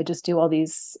bicycles. I just do all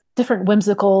these different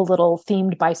whimsical little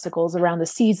themed bicycles around the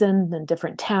season in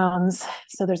different towns.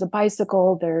 So there's a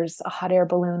bicycle, there's a hot air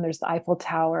balloon, there's the Eiffel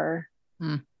Tower.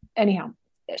 Mm. Anyhow,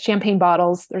 champagne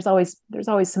bottles. There's always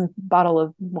some bottle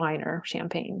of wine or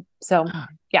champagne. So Oh,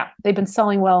 yeah, they've been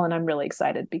selling well and I'm really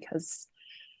excited because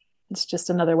it's just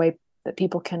another way that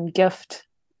people can gift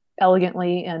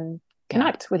elegantly and yeah.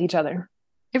 connect with each other.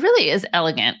 It really is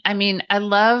elegant. I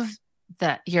love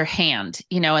that your hand,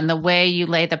 and the way you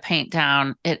lay the paint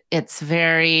down. It's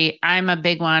very, I'm a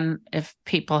big one. If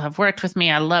people have worked with me,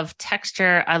 I love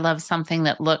texture. I love something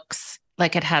that looks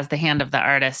like it has the hand of the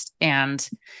artist and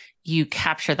you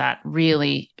capture that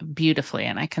really beautifully.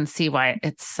 And I can see why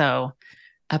it's so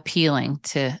appealing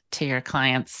to your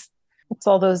clients. It's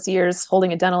all those years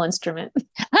holding a dental instrument.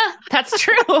 That's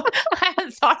true. I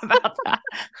hadn't thought about that.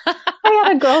 I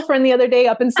had a girlfriend the other day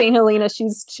up in St. Helena.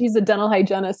 She's a dental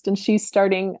hygienist and she's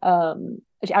starting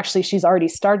actually she's already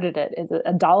started it at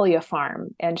a dahlia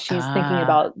farm and she's thinking Ah,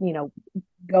 about,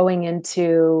 going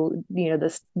into,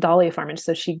 this dahlia farm. And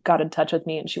so she got in touch with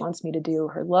me and she wants me to do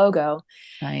her logo.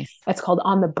 nice. It's called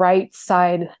On the Bright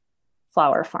Side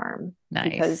Flower Farm Nice.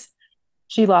 because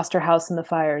she lost her house in the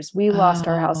fires. We lost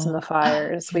our house in Oh, the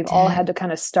fires. you We've all did. had to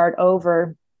kind of start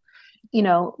over,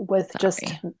 with just,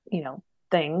 Sorry.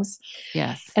 things.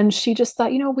 Yes. And she just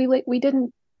thought,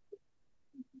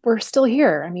 we're still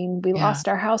here. I mean, we Yeah. lost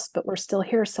our house, but we're still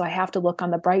here. So I have to look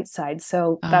on the bright side.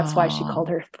 So that's why she called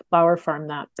Oh, her flower farm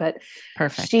that. But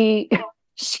perfect. she,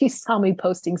 she saw me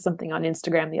posting something on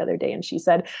Instagram the other day and she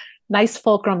said, nice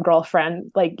fulcrum,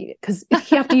 girlfriend. Like, because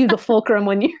you have to use the fulcrum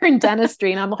when you're in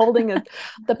dentistry, and I'm holding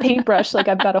the paintbrush like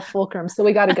I've got a fulcrum. So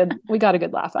we got a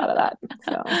good laugh out of that.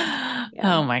 So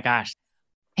yeah. Oh my gosh.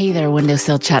 Hey there,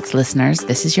 Windowsill Chats listeners.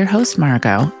 This is your host,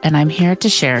 Margot, and I'm here to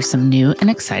share some new and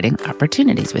exciting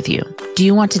opportunities with you. Do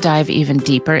you want to dive even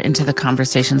deeper into the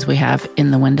conversations we have in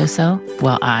the Windowsill?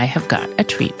 Well, I have got a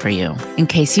treat for you. In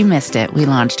case you missed it, we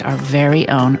launched our very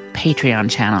own Patreon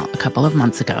channel a couple of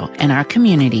months ago, and our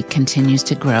community continues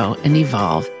to grow and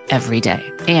evolve every day.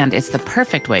 And it's the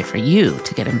perfect way for you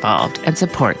to get involved and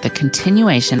support the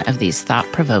continuation of these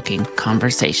thought-provoking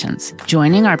conversations.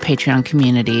 Joining our Patreon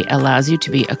community allows you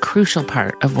to be a crucial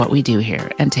part of what we do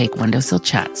here and take Windowsill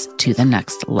Chats to the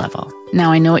next level.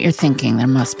 Now, I know what you're thinking. There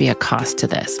must be a cost to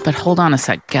this, but hold on a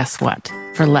sec. Guess what?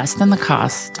 For less than the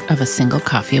cost of a single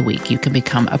coffee a week, you can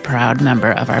become a proud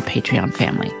member of our Patreon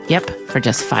family. Yep, for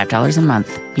just $5 a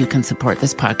month, you can support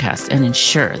this podcast and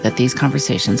ensure that these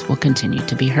conversations will continue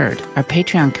to be heard. Our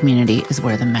Patreon community is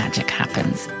where the magic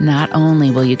happens. Not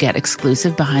only will you get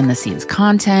exclusive behind-the-scenes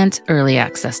content, early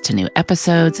access to new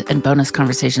episodes, and bonus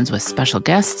conversations with special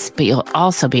guests, but you'll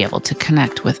also be able to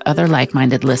connect with other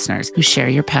like-minded listeners who share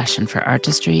your passion for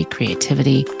artistry,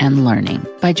 creativity, and learning.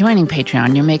 By joining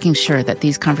Patreon, you're making sure that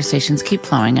these conversations keep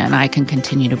flowing and I can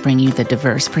continue to bring you the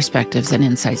diverse perspectives and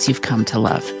insights you've come to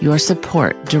love. Your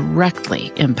support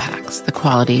directly impacts the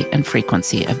quality and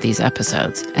frequency of these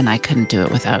episodes, and I couldn't do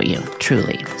it without you,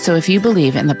 truly. So if you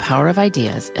believe in the power of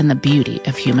ideas and the beauty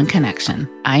of human connection,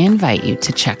 I invite you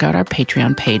to check out our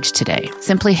Patreon page today.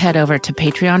 Simply head over to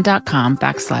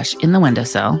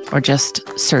patreon.com/inthewindowsill or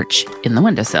just search In the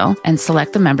Windowsill and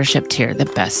select the membership tier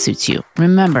that best suits you.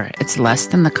 Remember, it's less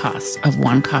than the cost of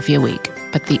one coffee a week,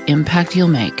 but the impact you'll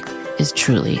make is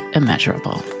truly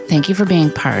immeasurable. Thank you for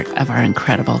being part of our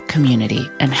incredible community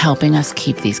and helping us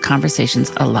keep these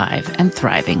conversations alive and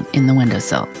thriving in the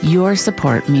windowsill. Your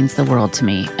support means the world to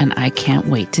me, and I can't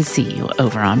wait to see you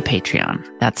over on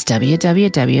Patreon. That's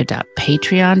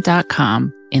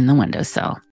www.patreon.com in the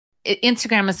windowsill.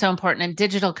 Instagram is so important and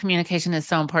digital communication is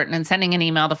so important and sending an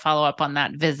email to follow up on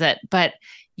that visit. But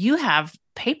you have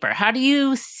paper. How do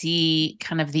you see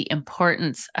kind of the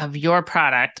importance of your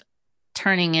product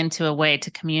turning into a way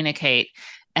to communicate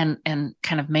and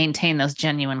kind of maintain those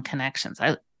genuine connections?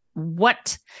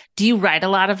 What do you write a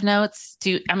lot of notes?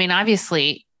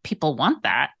 Obviously people want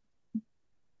that.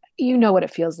 You know what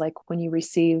it feels like when you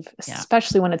receive,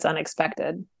 especially when it's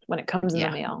unexpected, when it comes in the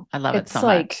mail. I love it so much. It's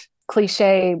like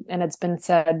cliche and it's been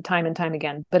said time and time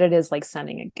again, but it is like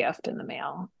sending a gift in the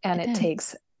mail, and it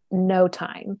takes no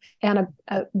time. And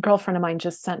a girlfriend of mine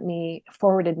just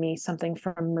forwarded me something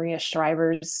from Maria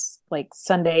Shriver's like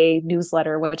Sunday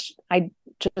newsletter, which I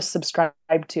just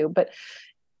subscribed to. But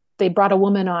they brought a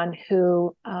woman on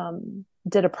who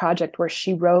did a project where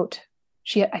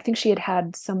I think she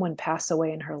had someone pass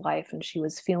away in her life, and she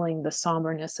was feeling the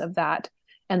somberness of that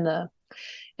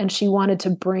and she wanted to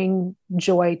bring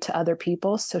joy to other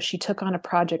people. So she took on a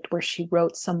project where she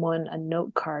wrote someone a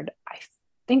note card. I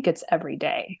think it's every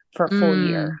day for a full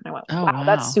year. And I went, wow,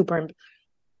 that's super.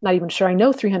 Not even sure I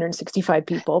know 365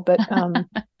 people, but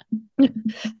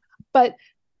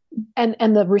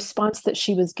and the response that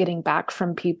she was getting back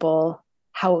from people,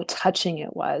 how touching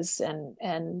it was,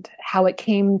 and how it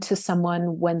came to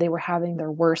someone when they were having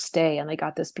their worst day and they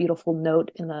got this beautiful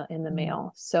note in the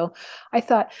mail. So I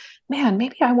thought, man,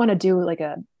 maybe I want to do like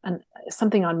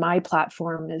something on my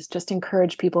platform, is just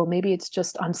encourage people. Maybe it's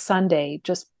just on Sunday,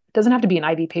 just doesn't have to be an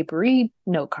Ivy Papery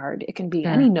note card. It can be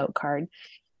any note card,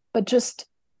 but just,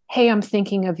 hey, I'm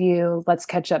thinking of you. Let's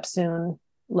catch up soon.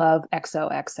 Love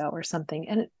XOXO or something.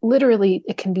 And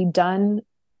it can be done,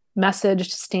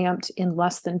 messaged, stamped in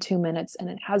less than 2 minutes. And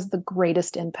it has the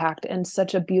greatest impact and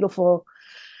such a beautiful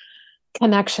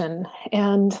connection.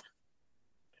 And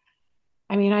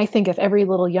I think if every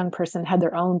little young person had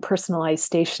their own personalized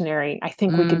stationery, I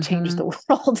think we could change the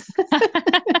world.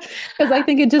 Because I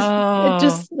think it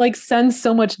just like sends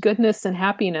so much goodness and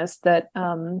happiness that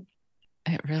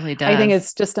it really does. I think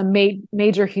it's just a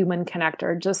major human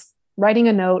connector. Just writing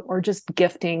a note or just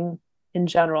gifting in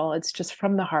general. It's just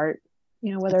from the heart,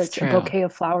 whether it's a bouquet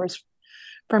of flowers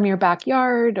from your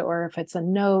backyard or if it's a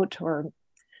note, or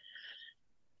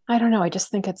I don't know. I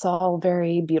just think it's all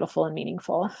very beautiful and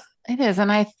meaningful. It is.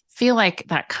 And I feel like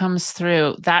that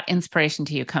inspiration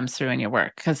to you comes through in your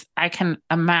work, because I can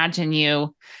imagine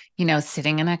you,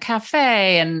 sitting in a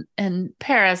cafe in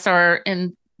Paris or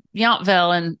in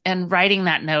Yountville and writing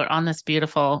that note on this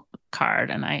beautiful card.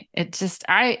 And I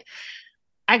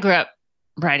grew up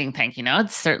writing thank you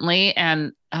notes, certainly.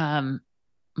 And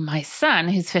my son,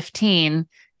 who's 15,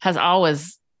 has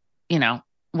always,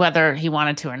 whether he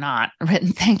wanted to or not,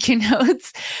 written thank you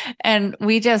notes. And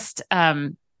we just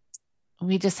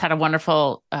had a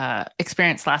wonderful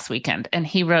experience last weekend. And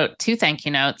he wrote 2 thank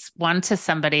you notes, one to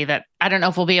somebody that I don't know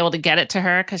if we'll be able to get it to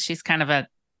her, because she's kind of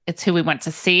it's who we went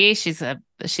to see. She's a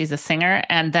singer.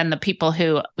 And then the people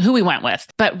who we went with.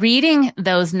 But reading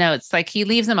those notes, like he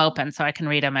leaves them open so I can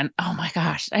read them. And oh my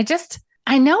gosh, I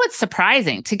know it's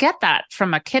surprising to get that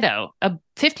from a kiddo. A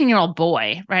 15-year-old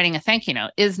boy writing a thank you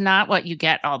note is not what you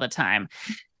get all the time.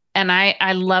 And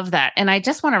I love that. And I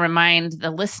just want to remind the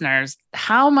listeners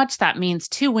how much that means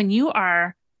too, when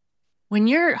you're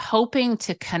hoping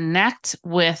to connect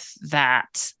with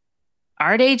that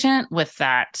art agent, with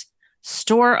that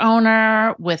store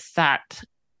owner, with that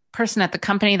person at the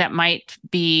company that might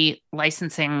be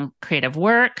licensing creative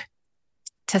work,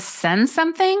 to send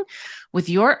something with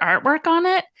your artwork on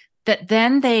it that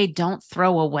then they don't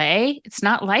throw away. It's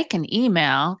not like an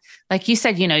email. Like you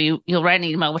said, you'll write an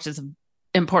email, which is an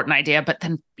important idea, but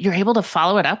then you're able to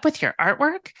follow it up with your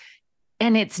artwork.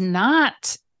 And it's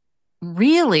not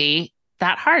really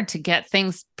that hard to get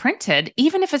things printed,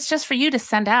 even if it's just for you to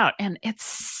send out. And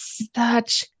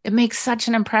it makes such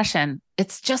an impression.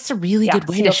 It's just a really good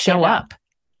way to show up.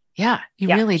 Yeah, you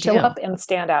really show do. up and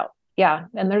stand out. Yeah.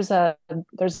 And there's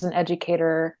an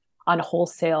educator on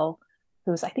wholesale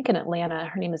who's, I think, in Atlanta.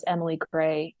 Her name is Emily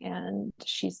Gray, and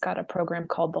she's got a program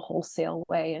called the Wholesale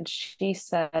Way. And she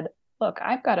said, look,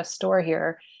 I've got a store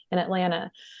here in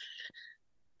Atlanta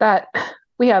that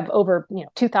we have over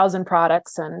 2,000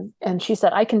 products. And she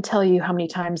said, I can tell you how many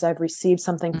times I've received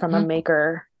something from a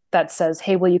maker that says,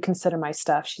 hey, will you consider my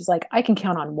stuff? She's like, I can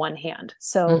count on one hand.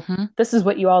 So this is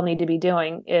what you all need to be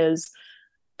doing is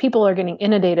people are getting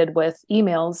inundated with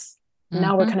emails.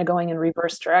 Now we're kind of going in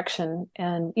reverse direction.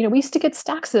 And, we used to get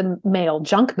stacks of mail,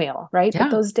 junk mail, right? Yeah.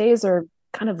 But those days are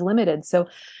kind of limited. So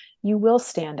you will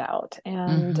stand out.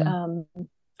 And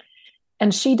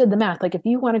she did the math. Like if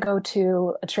you want to go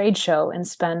to a trade show and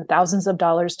spend thousands of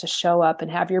dollars to show up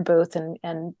and have your booth and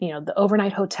the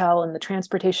overnight hotel and the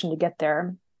transportation to get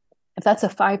there, if that's a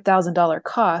 $5,000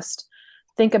 cost,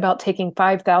 think about taking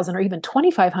 $5,000 or even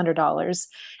 $2,500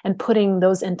 and putting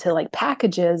those into like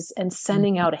packages and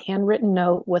sending out a handwritten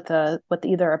note with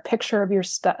either a picture of your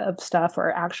stuff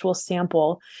or actual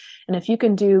sample. And if you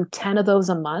can do 10 of those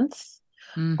a month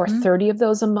or 30 of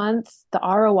those a month, the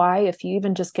ROI, if you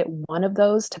even just get one of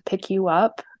those to pick you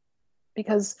up,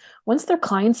 because once they're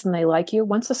clients and they like you,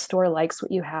 once a store likes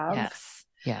what you have,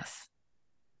 yes,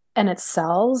 and it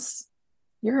sells,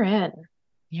 you're in.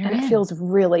 It feels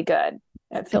really good.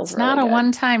 It's not a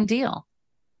one-time deal.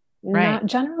 Right.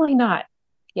 Generally not.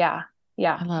 Yeah.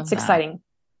 I love it's that. Exciting.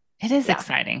 It is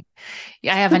exciting.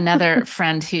 Yeah, I have another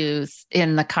friend who's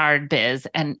in the card biz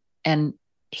and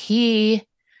he's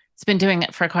been doing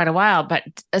it for quite a while, but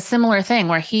a similar thing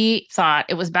where he thought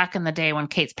it was back in the day when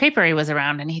Kate's Papery was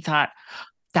around and he thought,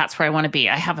 that's where I want to be.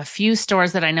 I have a few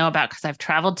stores that I know about because I've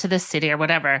traveled to this city or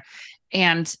whatever.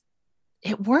 And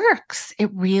it works.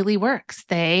 It really works.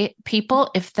 If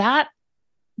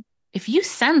you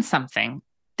send something,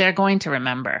 they're going to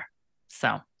remember.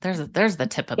 So there's the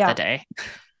tip of the day.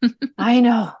 I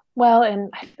know. Well,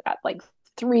 and I've got like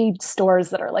 3 stores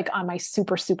that are like on my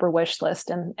super, super wish list.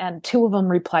 And 2 of them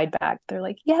replied back. They're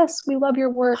like, yes, we love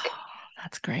your work. Oh,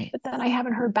 that's great. But then I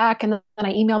haven't heard back. And then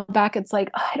I emailed back. It's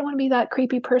like, I don't want to be that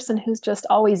creepy person who's just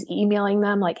always emailing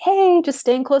them like, hey, just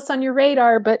staying close on your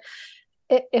radar. But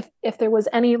if there was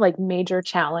any like major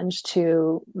challenge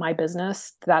to my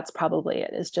business, that's probably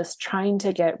it, is just trying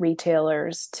to get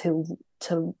retailers to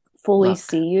fully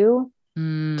see you,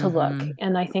 to look.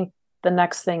 And I think the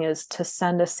next thing is to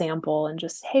send a sample and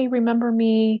just, hey, remember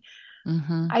me?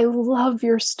 I love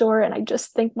your store. And I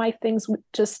just think my things would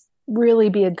just really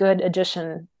be a good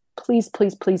addition. Please,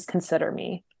 please, please consider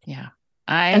me. Yeah.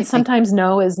 And sometimes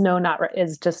no is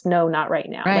just no, not right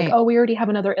now. Right. Like, oh, we already have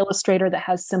another illustrator that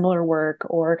has similar work,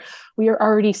 or we are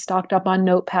already stocked up on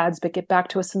notepads, but get back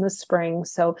to us in the spring.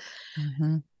 So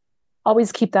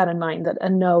always keep that in mind, that a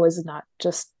no is not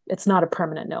just, it's not a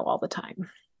permanent no all the time.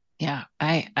 Yeah,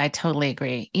 I totally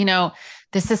agree.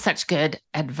 This is such good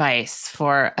advice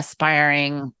for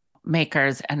aspiring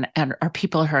makers and or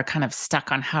people who are kind of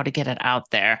stuck on how to get it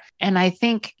out there. And I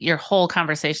think your whole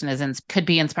conversation could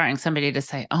be inspiring somebody to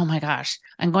say, oh my gosh,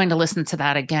 I'm going to listen to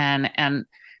that again. And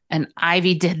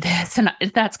Ivy did this, and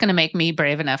that's going to make me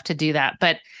brave enough to do that.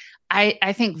 But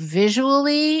I think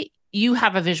visually, you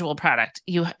have a visual product.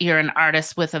 You're an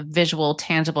artist with a visual,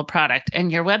 tangible product,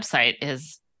 and your website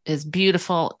is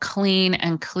beautiful, clean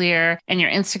and clear. And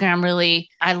your Instagram really,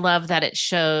 I love that it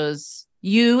shows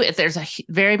you. There's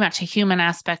very much a human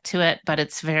aspect to it, but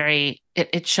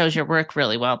it shows your work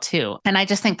really well too. And I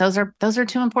just think those are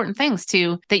 2 important things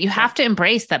too, that you have to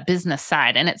embrace that business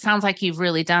side. And it sounds like you've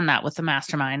really done that with the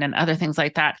mastermind and other things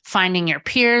like that. Finding your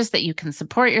peers that you can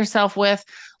support yourself with,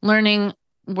 learning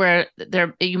where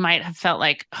you might have felt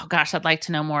like, oh gosh, I'd like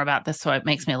to know more about this. So it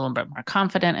makes me a little bit more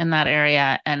confident in that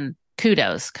area. And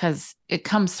kudos, because it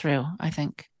comes through, I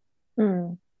think.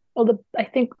 Well, I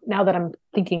think now that I'm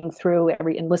thinking through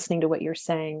and listening to what you're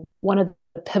saying, one of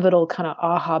the pivotal kind of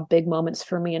aha big moments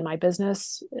for me in my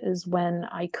business is when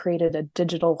I created a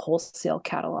digital wholesale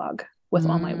catalog with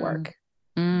all my work.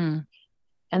 And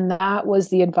that was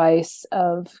the advice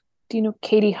of, do you know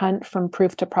Katie Hunt from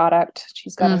Proof to Product?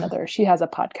 She's got she has a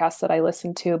podcast that I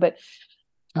listen to, but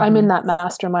I'm in that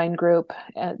mastermind group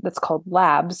that's called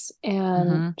Labs,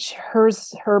 and her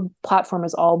platform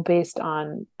is all based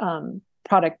on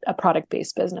a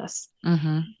product-based business.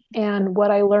 Mm-hmm. And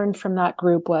what I learned from that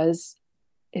group was,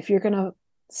 if you're going to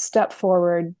step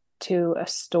forward to a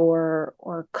store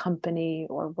or company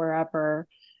or wherever,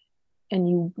 and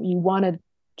you want to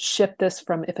shift this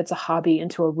from, if it's a hobby,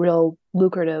 into a real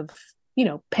lucrative,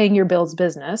 paying your bills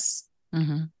business,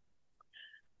 Mm-hmm.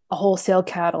 a wholesale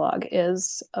catalog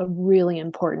is a really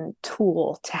important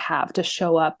tool to have to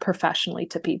show up professionally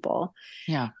to people.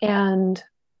 Yeah. And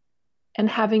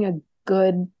having a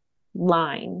good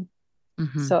line.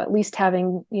 Mm-hmm. So at least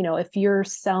having, if you're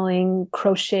selling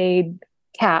crocheted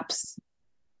caps,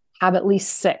 have at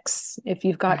least 6. If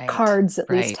you've got cards, at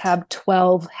least have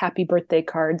 12 happy birthday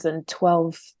cards and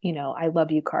 12, I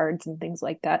love you cards and things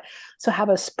like that. So have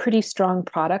a pretty strong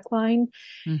product line,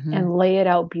 Mm-hmm. and lay it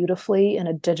out beautifully in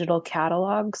a digital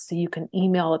catalog, so you can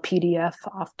email a PDF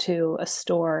off to a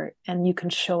store and you can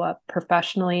show up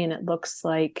professionally, and it looks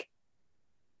like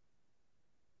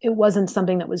it wasn't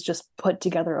something that was just put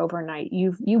together overnight.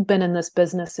 You've been in this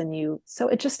business, and so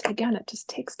it just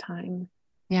takes time.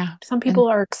 Yeah. Some people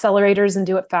are accelerators and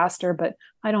do it faster, but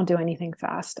I don't do anything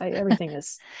fast. Everything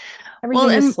is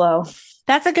slow.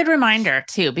 That's a good reminder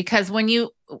too, because when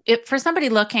for somebody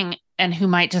looking and who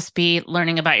might just be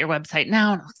learning about your website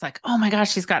now, and it's like, oh my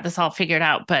gosh, she's got this all figured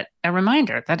out. But a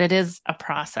reminder that it is a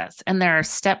process and there are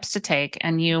steps to take,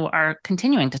 and you are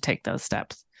continuing to take those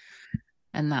steps.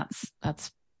 And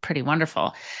that's pretty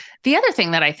wonderful. The other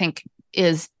thing that I think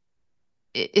is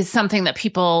something that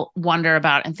people wonder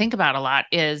about and think about a lot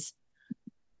is,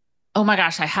 oh my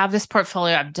gosh, I have this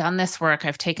portfolio. I've done this work.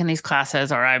 I've taken these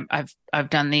classes, or I've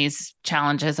done these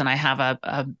challenges, and I have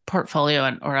a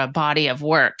portfolio or a body of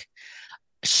work.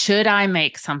 Should I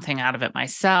make something out of it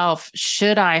myself?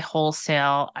 Should I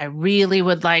wholesale? I really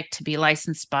would like to be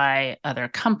licensed by other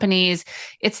companies.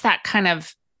 It's that kind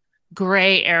of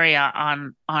gray area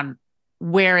on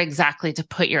where exactly to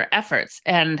put your efforts.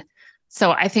 And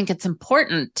so I think it's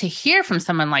important to hear from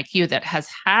someone like you that has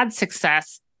had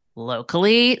success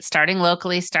starting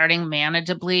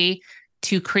manageably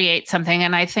to create something.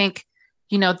 And I think,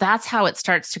 that's how it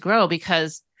starts to grow,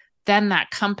 because then that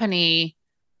company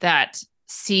that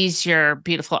sees your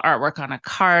beautiful artwork on a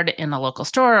card in a local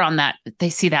store, they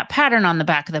see that pattern on the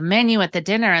back of the menu at the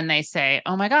dinner, and they say,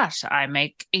 oh my gosh, I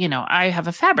have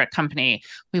a fabric company.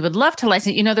 We would love to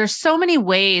license. There's so many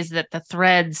ways that the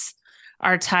threads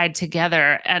are tied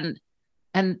together, and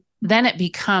then it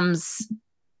becomes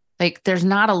like there's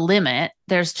not a limit.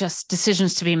 There's just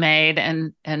decisions to be made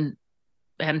and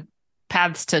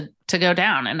paths to go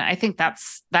down. And I think that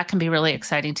can be really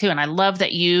exciting too. And I love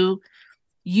that you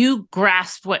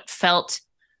grasped what felt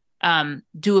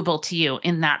doable to you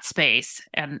in that space,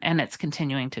 and it's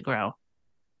continuing to grow.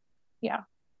 Yeah.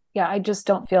 I just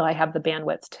don't feel I have the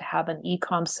bandwidth to have an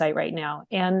e-com site right now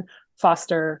and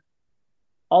foster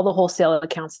all the wholesale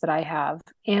accounts that I have,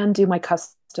 and do my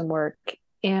custom work,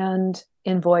 and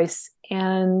invoice,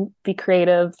 and be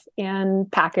creative, and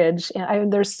package.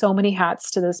 And there's so many hats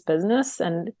to this business,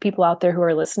 and people out there who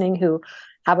are listening who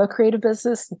have a creative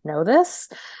business know this.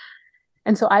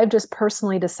 And so I've just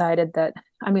personally decided that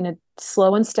I'm going to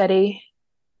slow and steady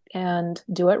and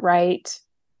do it right.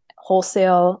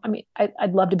 Wholesale. I mean,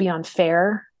 I'd love to be on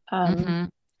fair. Mm-hmm.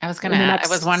 I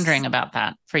was wondering about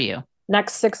that for you.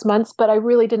 Next 6 months, but I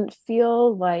really didn't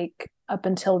feel like up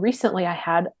until recently I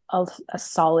had a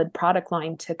solid product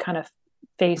line to kind of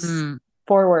face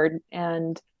forward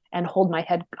and hold my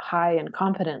head high and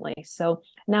confidently. So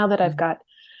now that I've got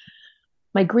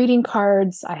my greeting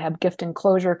cards, I have gift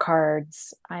enclosure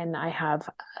cards, and I have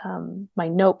my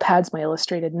notepads, my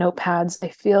illustrated notepads, I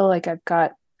feel like I've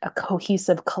got a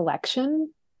cohesive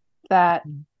collection that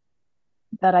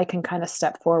I can kind of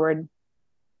step forward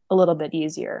a little bit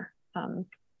easier.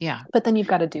 But then you've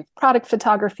got to do product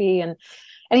photography, and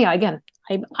yeah, again,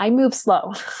 I move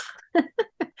slow.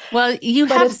 Well, you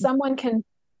have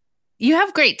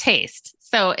great taste.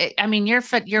 So,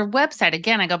 your website,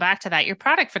 again, I go back to that, your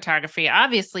product photography,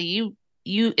 obviously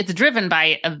it's driven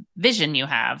by a vision you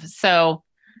have. So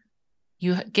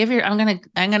I'm going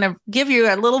to give you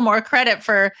a little more credit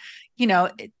for,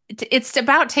 it's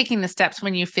about taking the steps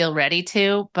when you feel ready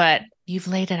to, but you've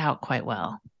laid it out quite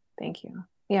well. Thank you.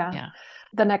 Yeah.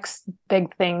 The next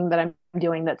big thing that I'm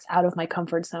doing that's out of my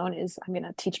comfort zone is I'm going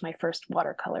to teach my first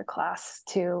watercolor class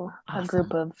to a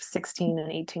group of 16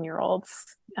 and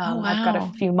 18-year-olds. Wow. I've got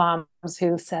a few moms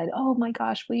who said, oh my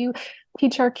gosh, will you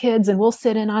teach our kids, and we'll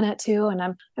sit in on it too. And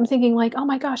I'm thinking like, oh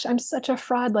my gosh, I'm such a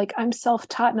fraud. Like, I'm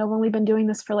self-taught and I've only been doing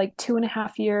this for like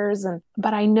 2.5 years.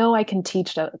 But I know I can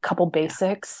teach a couple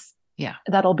basics. Yeah.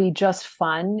 That'll be just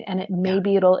fun. And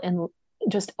maybe it'll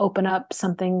just open up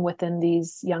something within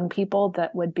these young people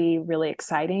that would be really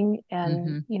exciting.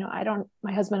 And,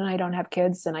 my husband and I don't have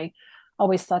kids. And I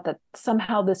always thought that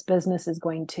somehow this business is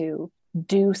going to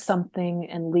do something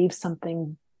and leave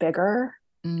something bigger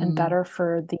and better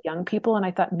for the young people. And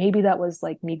I thought maybe that was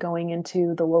like me going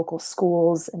into the local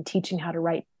schools and teaching how to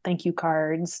write thank you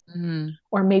cards,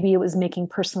 or maybe it was making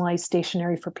personalized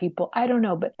stationery for people. I don't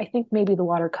know, but I think maybe the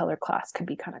watercolor class could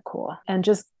be kind of cool and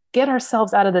just get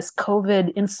ourselves out of this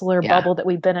COVID insular bubble that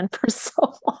we've been in for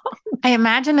so long. I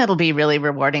imagine it'll be really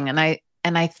rewarding. And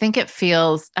I think it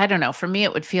feels, I don't know, for me,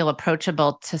 it would feel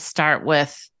approachable to start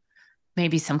with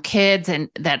maybe some kids, and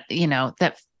that,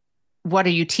 what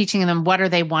are you teaching them? What are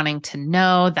they wanting to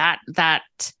know? That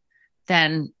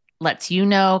then lets you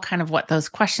know kind of what those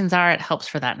questions are. It helps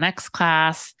for that next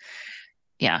class.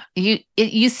 Yeah.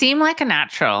 You seem like a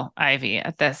natural, Ivy,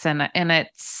 at this. And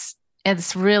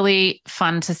it's really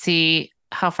fun to see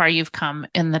how far you've come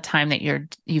in the time that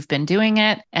you've been doing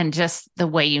it, and just the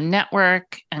way you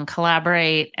network and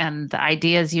collaborate and the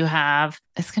ideas you have.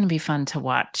 It's going to be fun to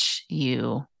watch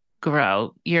you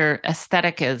grow. Your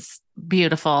aesthetic is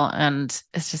beautiful, and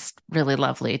it's just really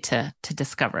lovely to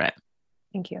discover it.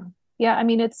 Thank you. Yeah, I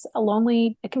mean, it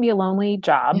can be a lonely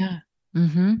job. Yeah.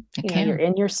 Mm-hmm. You're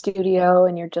in your studio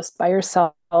and you're just by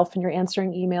yourself, and you're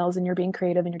answering emails and you're being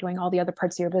creative and you're doing all the other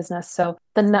parts of your business. So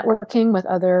the networking with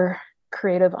other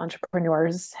creative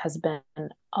entrepreneurs has been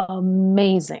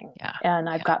amazing. Yeah. And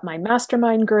I've got my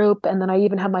mastermind group, and then I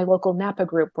even have my local Napa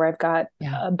group where I've got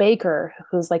a baker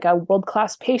who's like a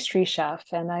world-class pastry chef,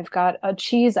 and I've got a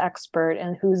cheese expert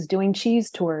and who's doing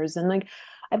cheese tours. And like,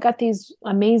 I've got these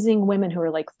amazing women who are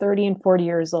like 30 and 40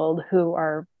 years old who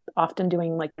are often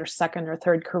doing like their second or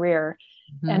third career.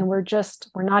 And we're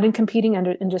not in competing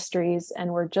industries,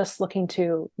 and we're just looking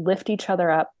to lift each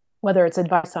other up, whether it's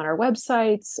advice on our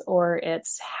websites, or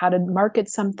it's how to market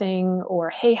something, or,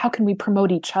 hey, how can we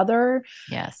promote each other?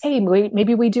 Yes. Hey,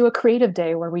 maybe we do a creative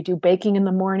day where we do baking in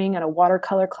the morning and a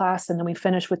watercolor class, and then we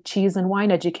finish with cheese and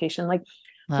wine education. Like,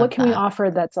 what can we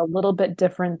offer that's a little bit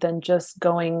different than just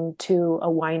going to a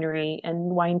winery and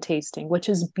wine tasting, which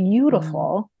is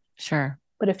beautiful. Sure.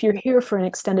 But if you're here for an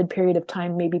extended period of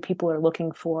time, maybe people are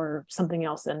looking for something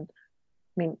else. And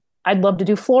I mean, I'd love to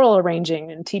do floral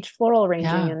arranging and teach floral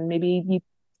arranging. And maybe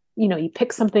you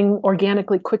pick something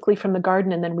organically quickly from the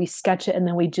garden, and then we sketch it, and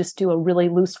then we just do a really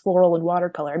loose floral and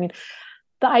watercolor. I mean,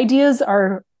 the ideas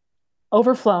are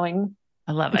overflowing.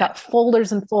 I love it. Got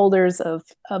folders and folders of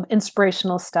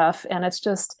inspirational stuff. And it's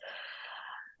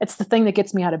the thing that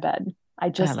gets me out of bed. I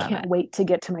just can't wait to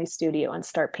get to my studio and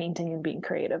start painting and being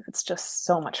creative. It's just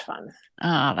so much fun.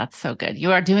 Oh, that's so good.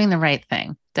 You are doing the right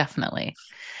thing. Definitely.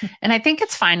 And I think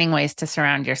it's finding ways to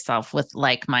surround yourself with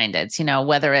like-mindeds,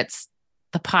 whether it's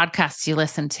the podcasts you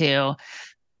listen to.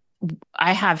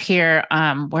 I have here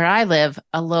where I live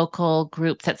a local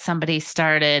group that somebody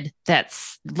started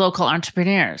that's local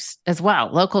entrepreneurs as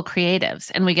well, local creatives,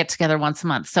 and we get together once a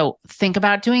month. So think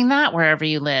about doing that wherever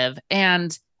you live.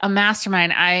 And a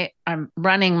mastermind, I'm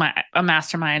running a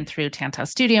mastermind through Tanto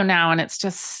Studio now, and it's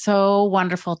just so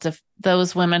wonderful to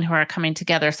those women who are coming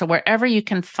together. So wherever you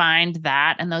can find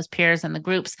that and those peers and the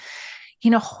groups,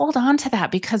 hold on to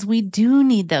that, because we do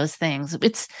need those things.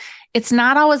 It's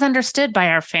not always understood by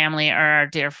our family or our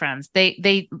dear friends.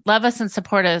 They love us and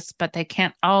support us, but they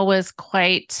can't always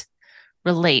quite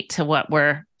relate to what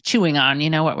we're chewing on,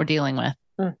 what we're dealing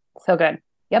with. So good.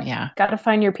 Yep. Yeah. Got to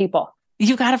find your people.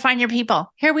 You got to find your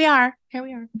people. Here we are.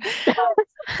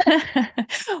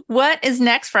 What is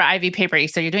next for Ivy Papery?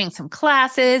 So you're doing some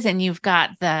classes, and you've got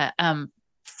the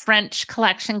French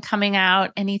collection coming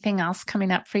out. Anything else coming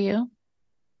up for you?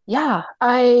 Yeah,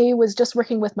 I was just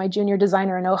working with my junior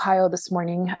designer in Ohio this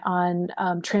morning on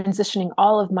transitioning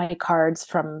all of my cards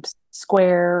from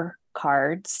square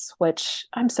cards, which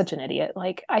I'm such an idiot.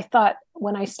 Like, I thought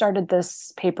when I started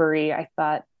this papery, I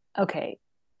thought, okay,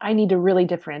 I need to really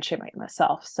differentiate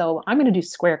myself. So I'm going to do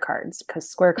square cards because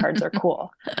square cards are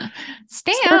cool.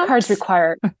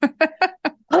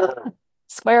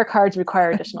 Square cards require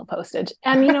additional postage.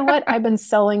 And you know what? I've been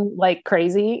selling like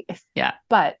crazy. Yeah.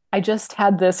 But I just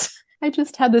had this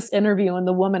interview, and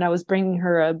the woman, I was bringing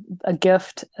her a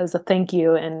gift as a thank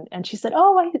you. And she said,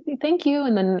 "Oh, thank you."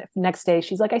 And then next day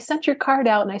she's like, "I sent your card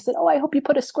out." And I said, "Oh, I hope you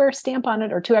put a square stamp on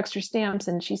it or 2 extra stamps."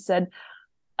 And she said,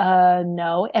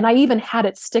 no. And I even had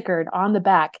it stickered on the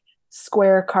back,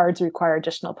 "Square cards require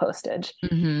additional postage."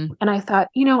 Mm-hmm. And I thought,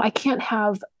 I can't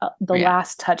have the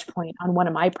last touch point on one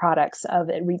of my products of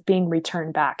it being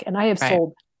returned back. And I have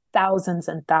sold thousands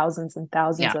and thousands and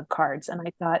thousands of cards. And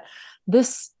I thought,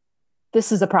 this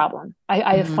is a problem.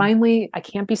 I have finally, I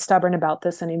can't be stubborn about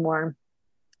this anymore.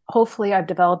 hopefully I've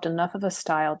developed enough of a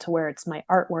style to where it's my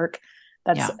artwork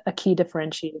that's Yeah. a key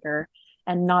differentiator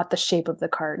and not the shape of the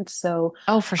card. So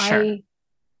Oh, for sure. I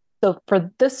so for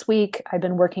this week, I've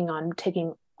been working on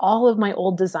taking all of my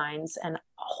old designs and a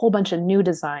whole bunch of new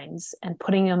designs and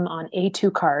putting them on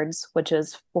A2 cards, which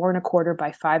is 4.25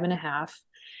 by 5.5.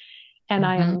 And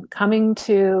I Hmm. am coming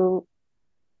to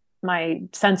my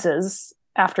senses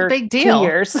after Big 2 deal.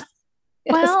 years.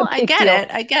 It is a Well, I big get deal. it.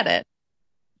 I get it.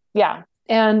 Yeah.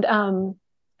 And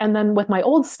then with my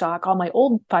old stock, all my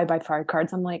old 5x5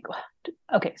 cards, I'm like,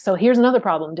 okay, so here's another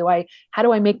problem. How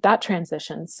do I make that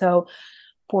transition? So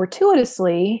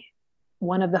fortuitously,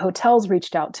 one of the hotels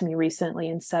reached out to me recently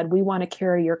and said, we want to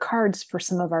carry your cards for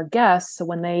some of our guests. So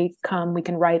when they come, we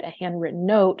can write a handwritten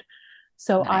note.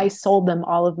 So I Nice. sold them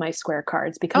all of my square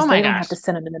cards Oh because my they don't have gosh. to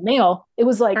send them in the mail. It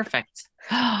was like Perfect.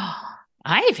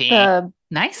 Ivy, the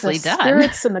nicely done.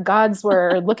 spirits and the gods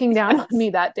were looking down on me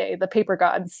that day, the paper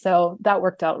gods. So that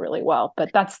worked out really well.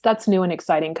 But that's new and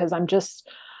exciting because I just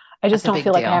That's a don't big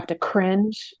feel like I deal. have to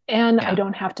cringe and I Yeah.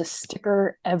 don't have to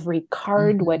sticker every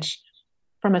card, Hmm. which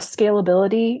from a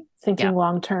scalability, Yeah. thinking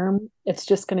long term, it's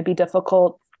just going to be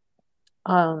difficult.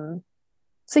 Um,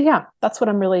 so yeah, that's what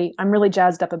I'm really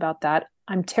jazzed up about that.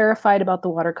 I'm terrified about the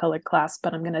watercolor class,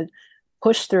 but I'm going to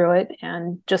push through it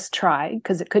and just try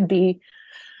because it could be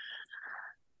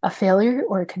a failure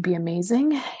or it could be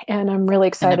amazing. And I'm really Gonna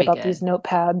excited be about these good.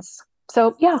 notepads.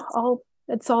 So yeah,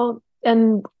 it's all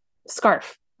and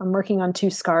scarf. I'm working on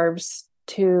two scarves,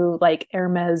 two like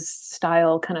Hermes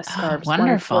style kind of Oh, scarves, one for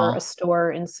wonderful. a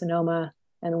store in Sonoma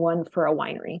and one for a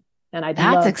winery. And I'd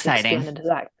That's love to exciting. expand into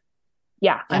that.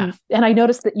 Yeah, Yeah. and I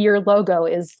noticed that your logo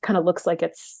is kind of looks like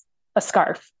it's a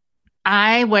scarf.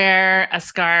 I wear a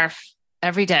scarf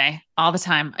every day, all the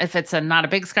time. If it's a not a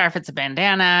big scarf, it's a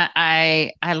bandana.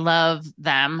 I love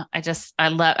them. I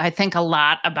think a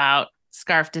lot about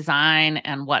scarf design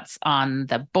and what's on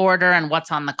the border and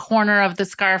what's on the corner of the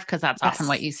scarf because that's often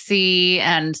what Yes. you see.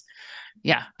 And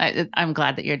yeah, I'm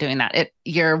glad that you're doing that.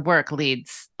 Your work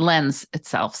lends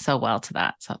itself so well to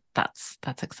that. So that's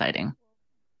exciting.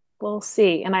 We'll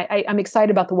see. And I'm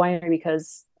excited about the winery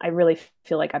because I really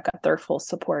feel like I've got their full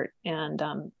support, and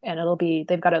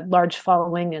they've got a large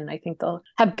following, and I think they'll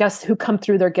have guests who come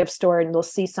through their gift store and they'll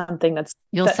see something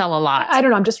You'll that sell a I lot. don't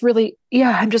know. I'm just really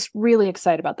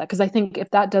excited about that because I think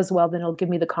if that does well, then it'll give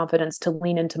me the confidence to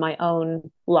lean into my own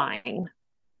line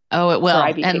Oh, it for will.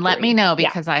 Ivy And let me Papery. know Yeah.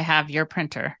 because I have your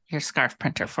printer, your scarf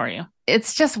printer for you.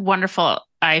 It's just wonderful,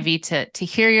 Ivy, to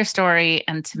hear your story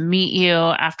and to meet you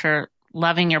after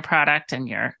loving your product and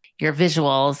your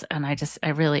visuals. And I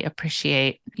really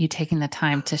appreciate you taking the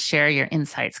time to share your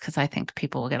insights because I think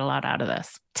people will get a lot out of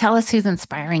this. Tell us who's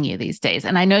inspiring you these days.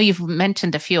 And I know you've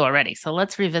mentioned a few already. So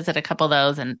let's revisit a couple of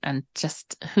those and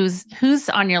just who's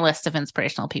on your list of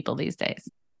inspirational people these days.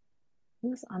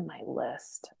 Who's on my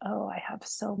list? Oh, I have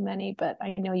so many, but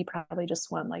I know you probably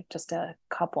just want like just a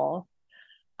couple.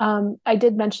 I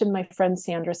did mention my friend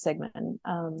Sandra Sigmund,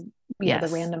 the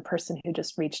Yes. random person who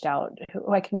just reached out,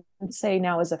 who I can say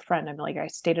now is a friend. I'm like, I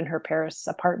stayed in her Paris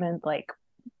apartment. Like,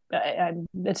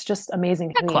 it's just amazing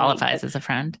That who you meet. qualifies But as a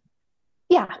friend.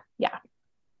 yeah, yeah.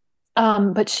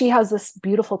 But she has this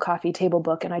beautiful coffee table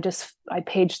book, and I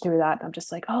paged through that. And I'm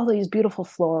just like, oh, these beautiful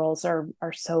florals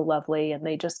are so lovely, and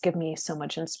they just give me so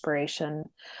much inspiration.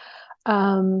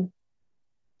 Um,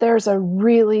 there's a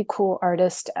really cool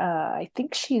artist. I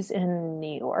think she's in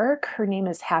New York. Her name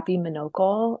is Happy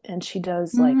Monocle, and she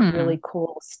does like Hmm. really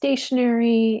cool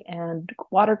stationery and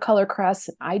watercolor crests.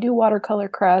 And I do watercolor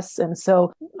crests, and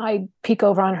so I peek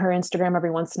over on her Instagram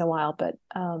every once in a while. But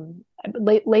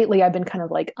lately, I've been kind of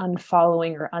like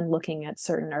unfollowing or unlooking at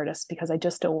certain artists because I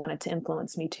just don't want it to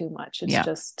influence me too much. Yeah.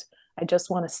 I just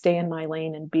want to stay in my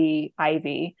lane and be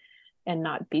Ivy and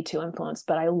not be too influenced.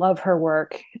 But I love her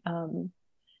work.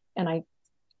 And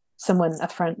a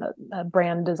friend, a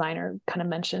brand designer kind of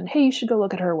mentioned, hey, you should go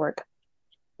look at her work.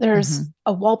 There's Hmm.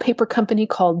 a wallpaper company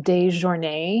called Des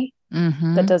Journées that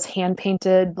Hmm. does hand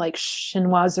painted like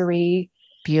chinoiserie, hand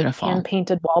Beautiful.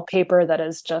 painted wallpaper that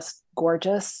is just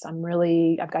gorgeous.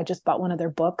 I just bought one of their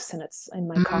books and it's in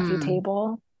my coffee Mm.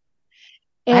 table.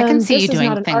 I can And see you this is doing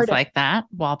not an things artist. like that,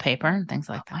 wallpaper and things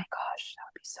Oh like my that. gosh, that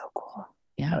would be so cool.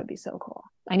 That Yeah. would be so cool.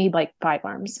 I need like 5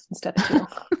 arms instead of two.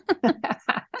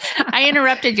 I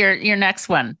interrupted your next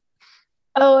one.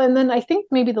 Oh, and then I think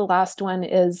maybe the last one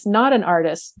is not an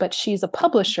artist, but she's a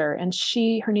publisher, and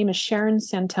her name is Sharon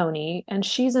Santoni, and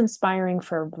she's inspiring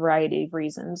for a variety of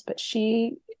reasons. But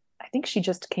I think she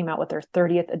just came out with her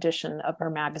 30th edition of her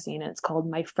magazine, and it's called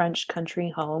My French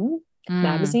Country Home Mm.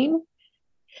 magazine.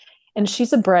 And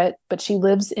she's a Brit, but she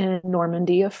lives in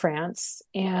Normandy of France,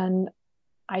 and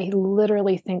I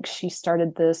literally think she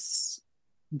started this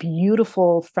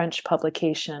beautiful French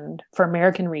publication for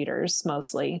American readers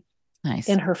mostly Nice.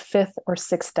 in her 5th or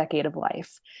 6th decade of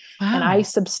life. Wow. And I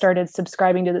started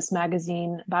subscribing to this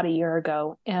magazine about a year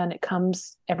ago, and it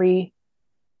comes every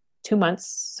 2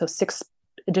 months, so 6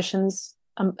 editions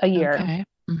a year. Okay.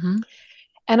 Mm-hmm.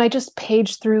 And I just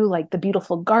page through like the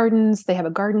beautiful gardens. They have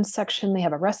a garden section, they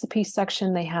have a recipe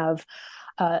section, they have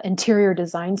interior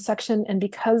design section. And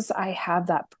because I have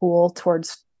that pull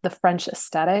towards the French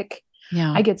aesthetic,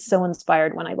 Yeah. I get so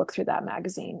inspired when I look through that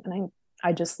magazine, and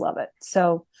I just love it.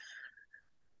 So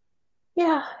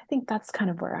yeah, I think that's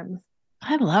kind of where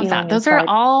I love that. feeling Those inspired. are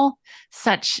all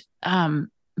such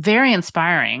very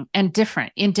inspiring and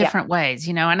different in different ways,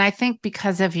 you know. And I think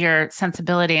because of your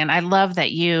sensibility, and I love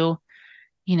that you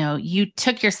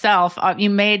took yourself, you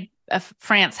made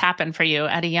France happen for you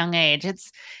at a young age.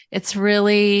 It's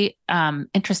really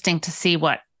interesting to see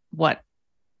what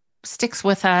sticks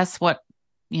with us, what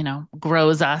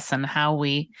grows us, and how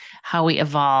we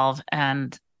evolve.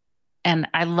 And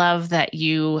I love that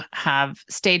you have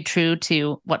stayed true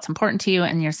to what's important to you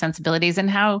and your sensibilities, and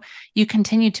how you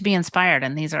continue to be inspired.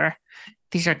 And these are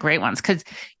great ones, because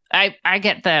I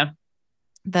get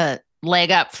the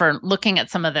leg up for looking at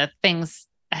some of the things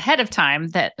ahead of time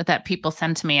that people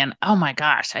send to me, and oh my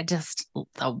gosh,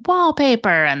 the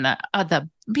wallpaper and the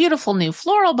beautiful new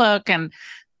floral book and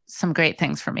some great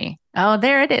things for me. Oh,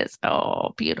 there it is.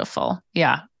 Oh, beautiful.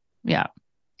 Yeah.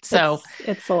 So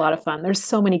it's a lot of fun. There's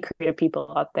so many creative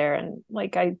people out there, and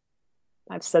like I've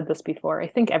said this before, I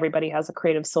think everybody has a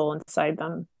creative soul inside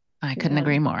them. I couldn't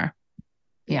agree more.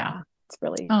 Yeah. It's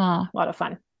really a lot of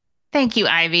fun. Thank you,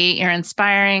 Ivy. You're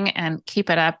inspiring, and keep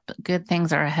it up. Good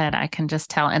things are ahead. I can just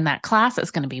tell. And that class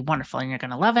is going to be wonderful, and you're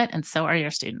going to love it. And so are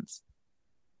your students.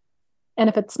 And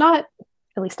if it's not,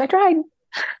 at least I tried.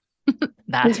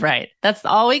 That's right. That's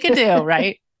all we can do,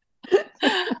 right?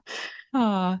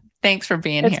 Oh, thanks for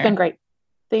being here. It's been great.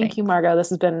 Thank you, Margot. This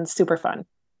has been super fun.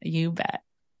 You bet.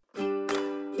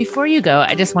 Before you go,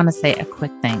 I just want to say a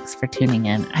quick thanks for tuning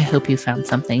in. I hope you found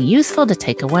something useful to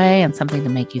take away and something to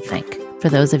make you think. For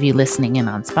those of you listening in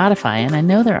on Spotify, and I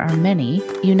know there are many,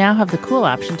 you now have the cool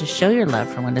option to show your love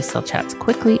for Windowsill Chats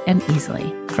quickly and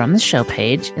easily. From the show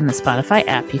page in the Spotify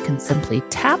app, you can simply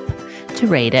tap to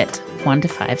rate it 1 to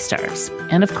 5 stars.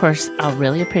 And of course, I'll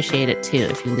really appreciate it too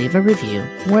if you leave a review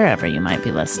wherever you might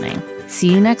be listening.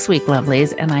 See you next week,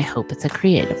 lovelies, and I hope it's a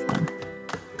creative one.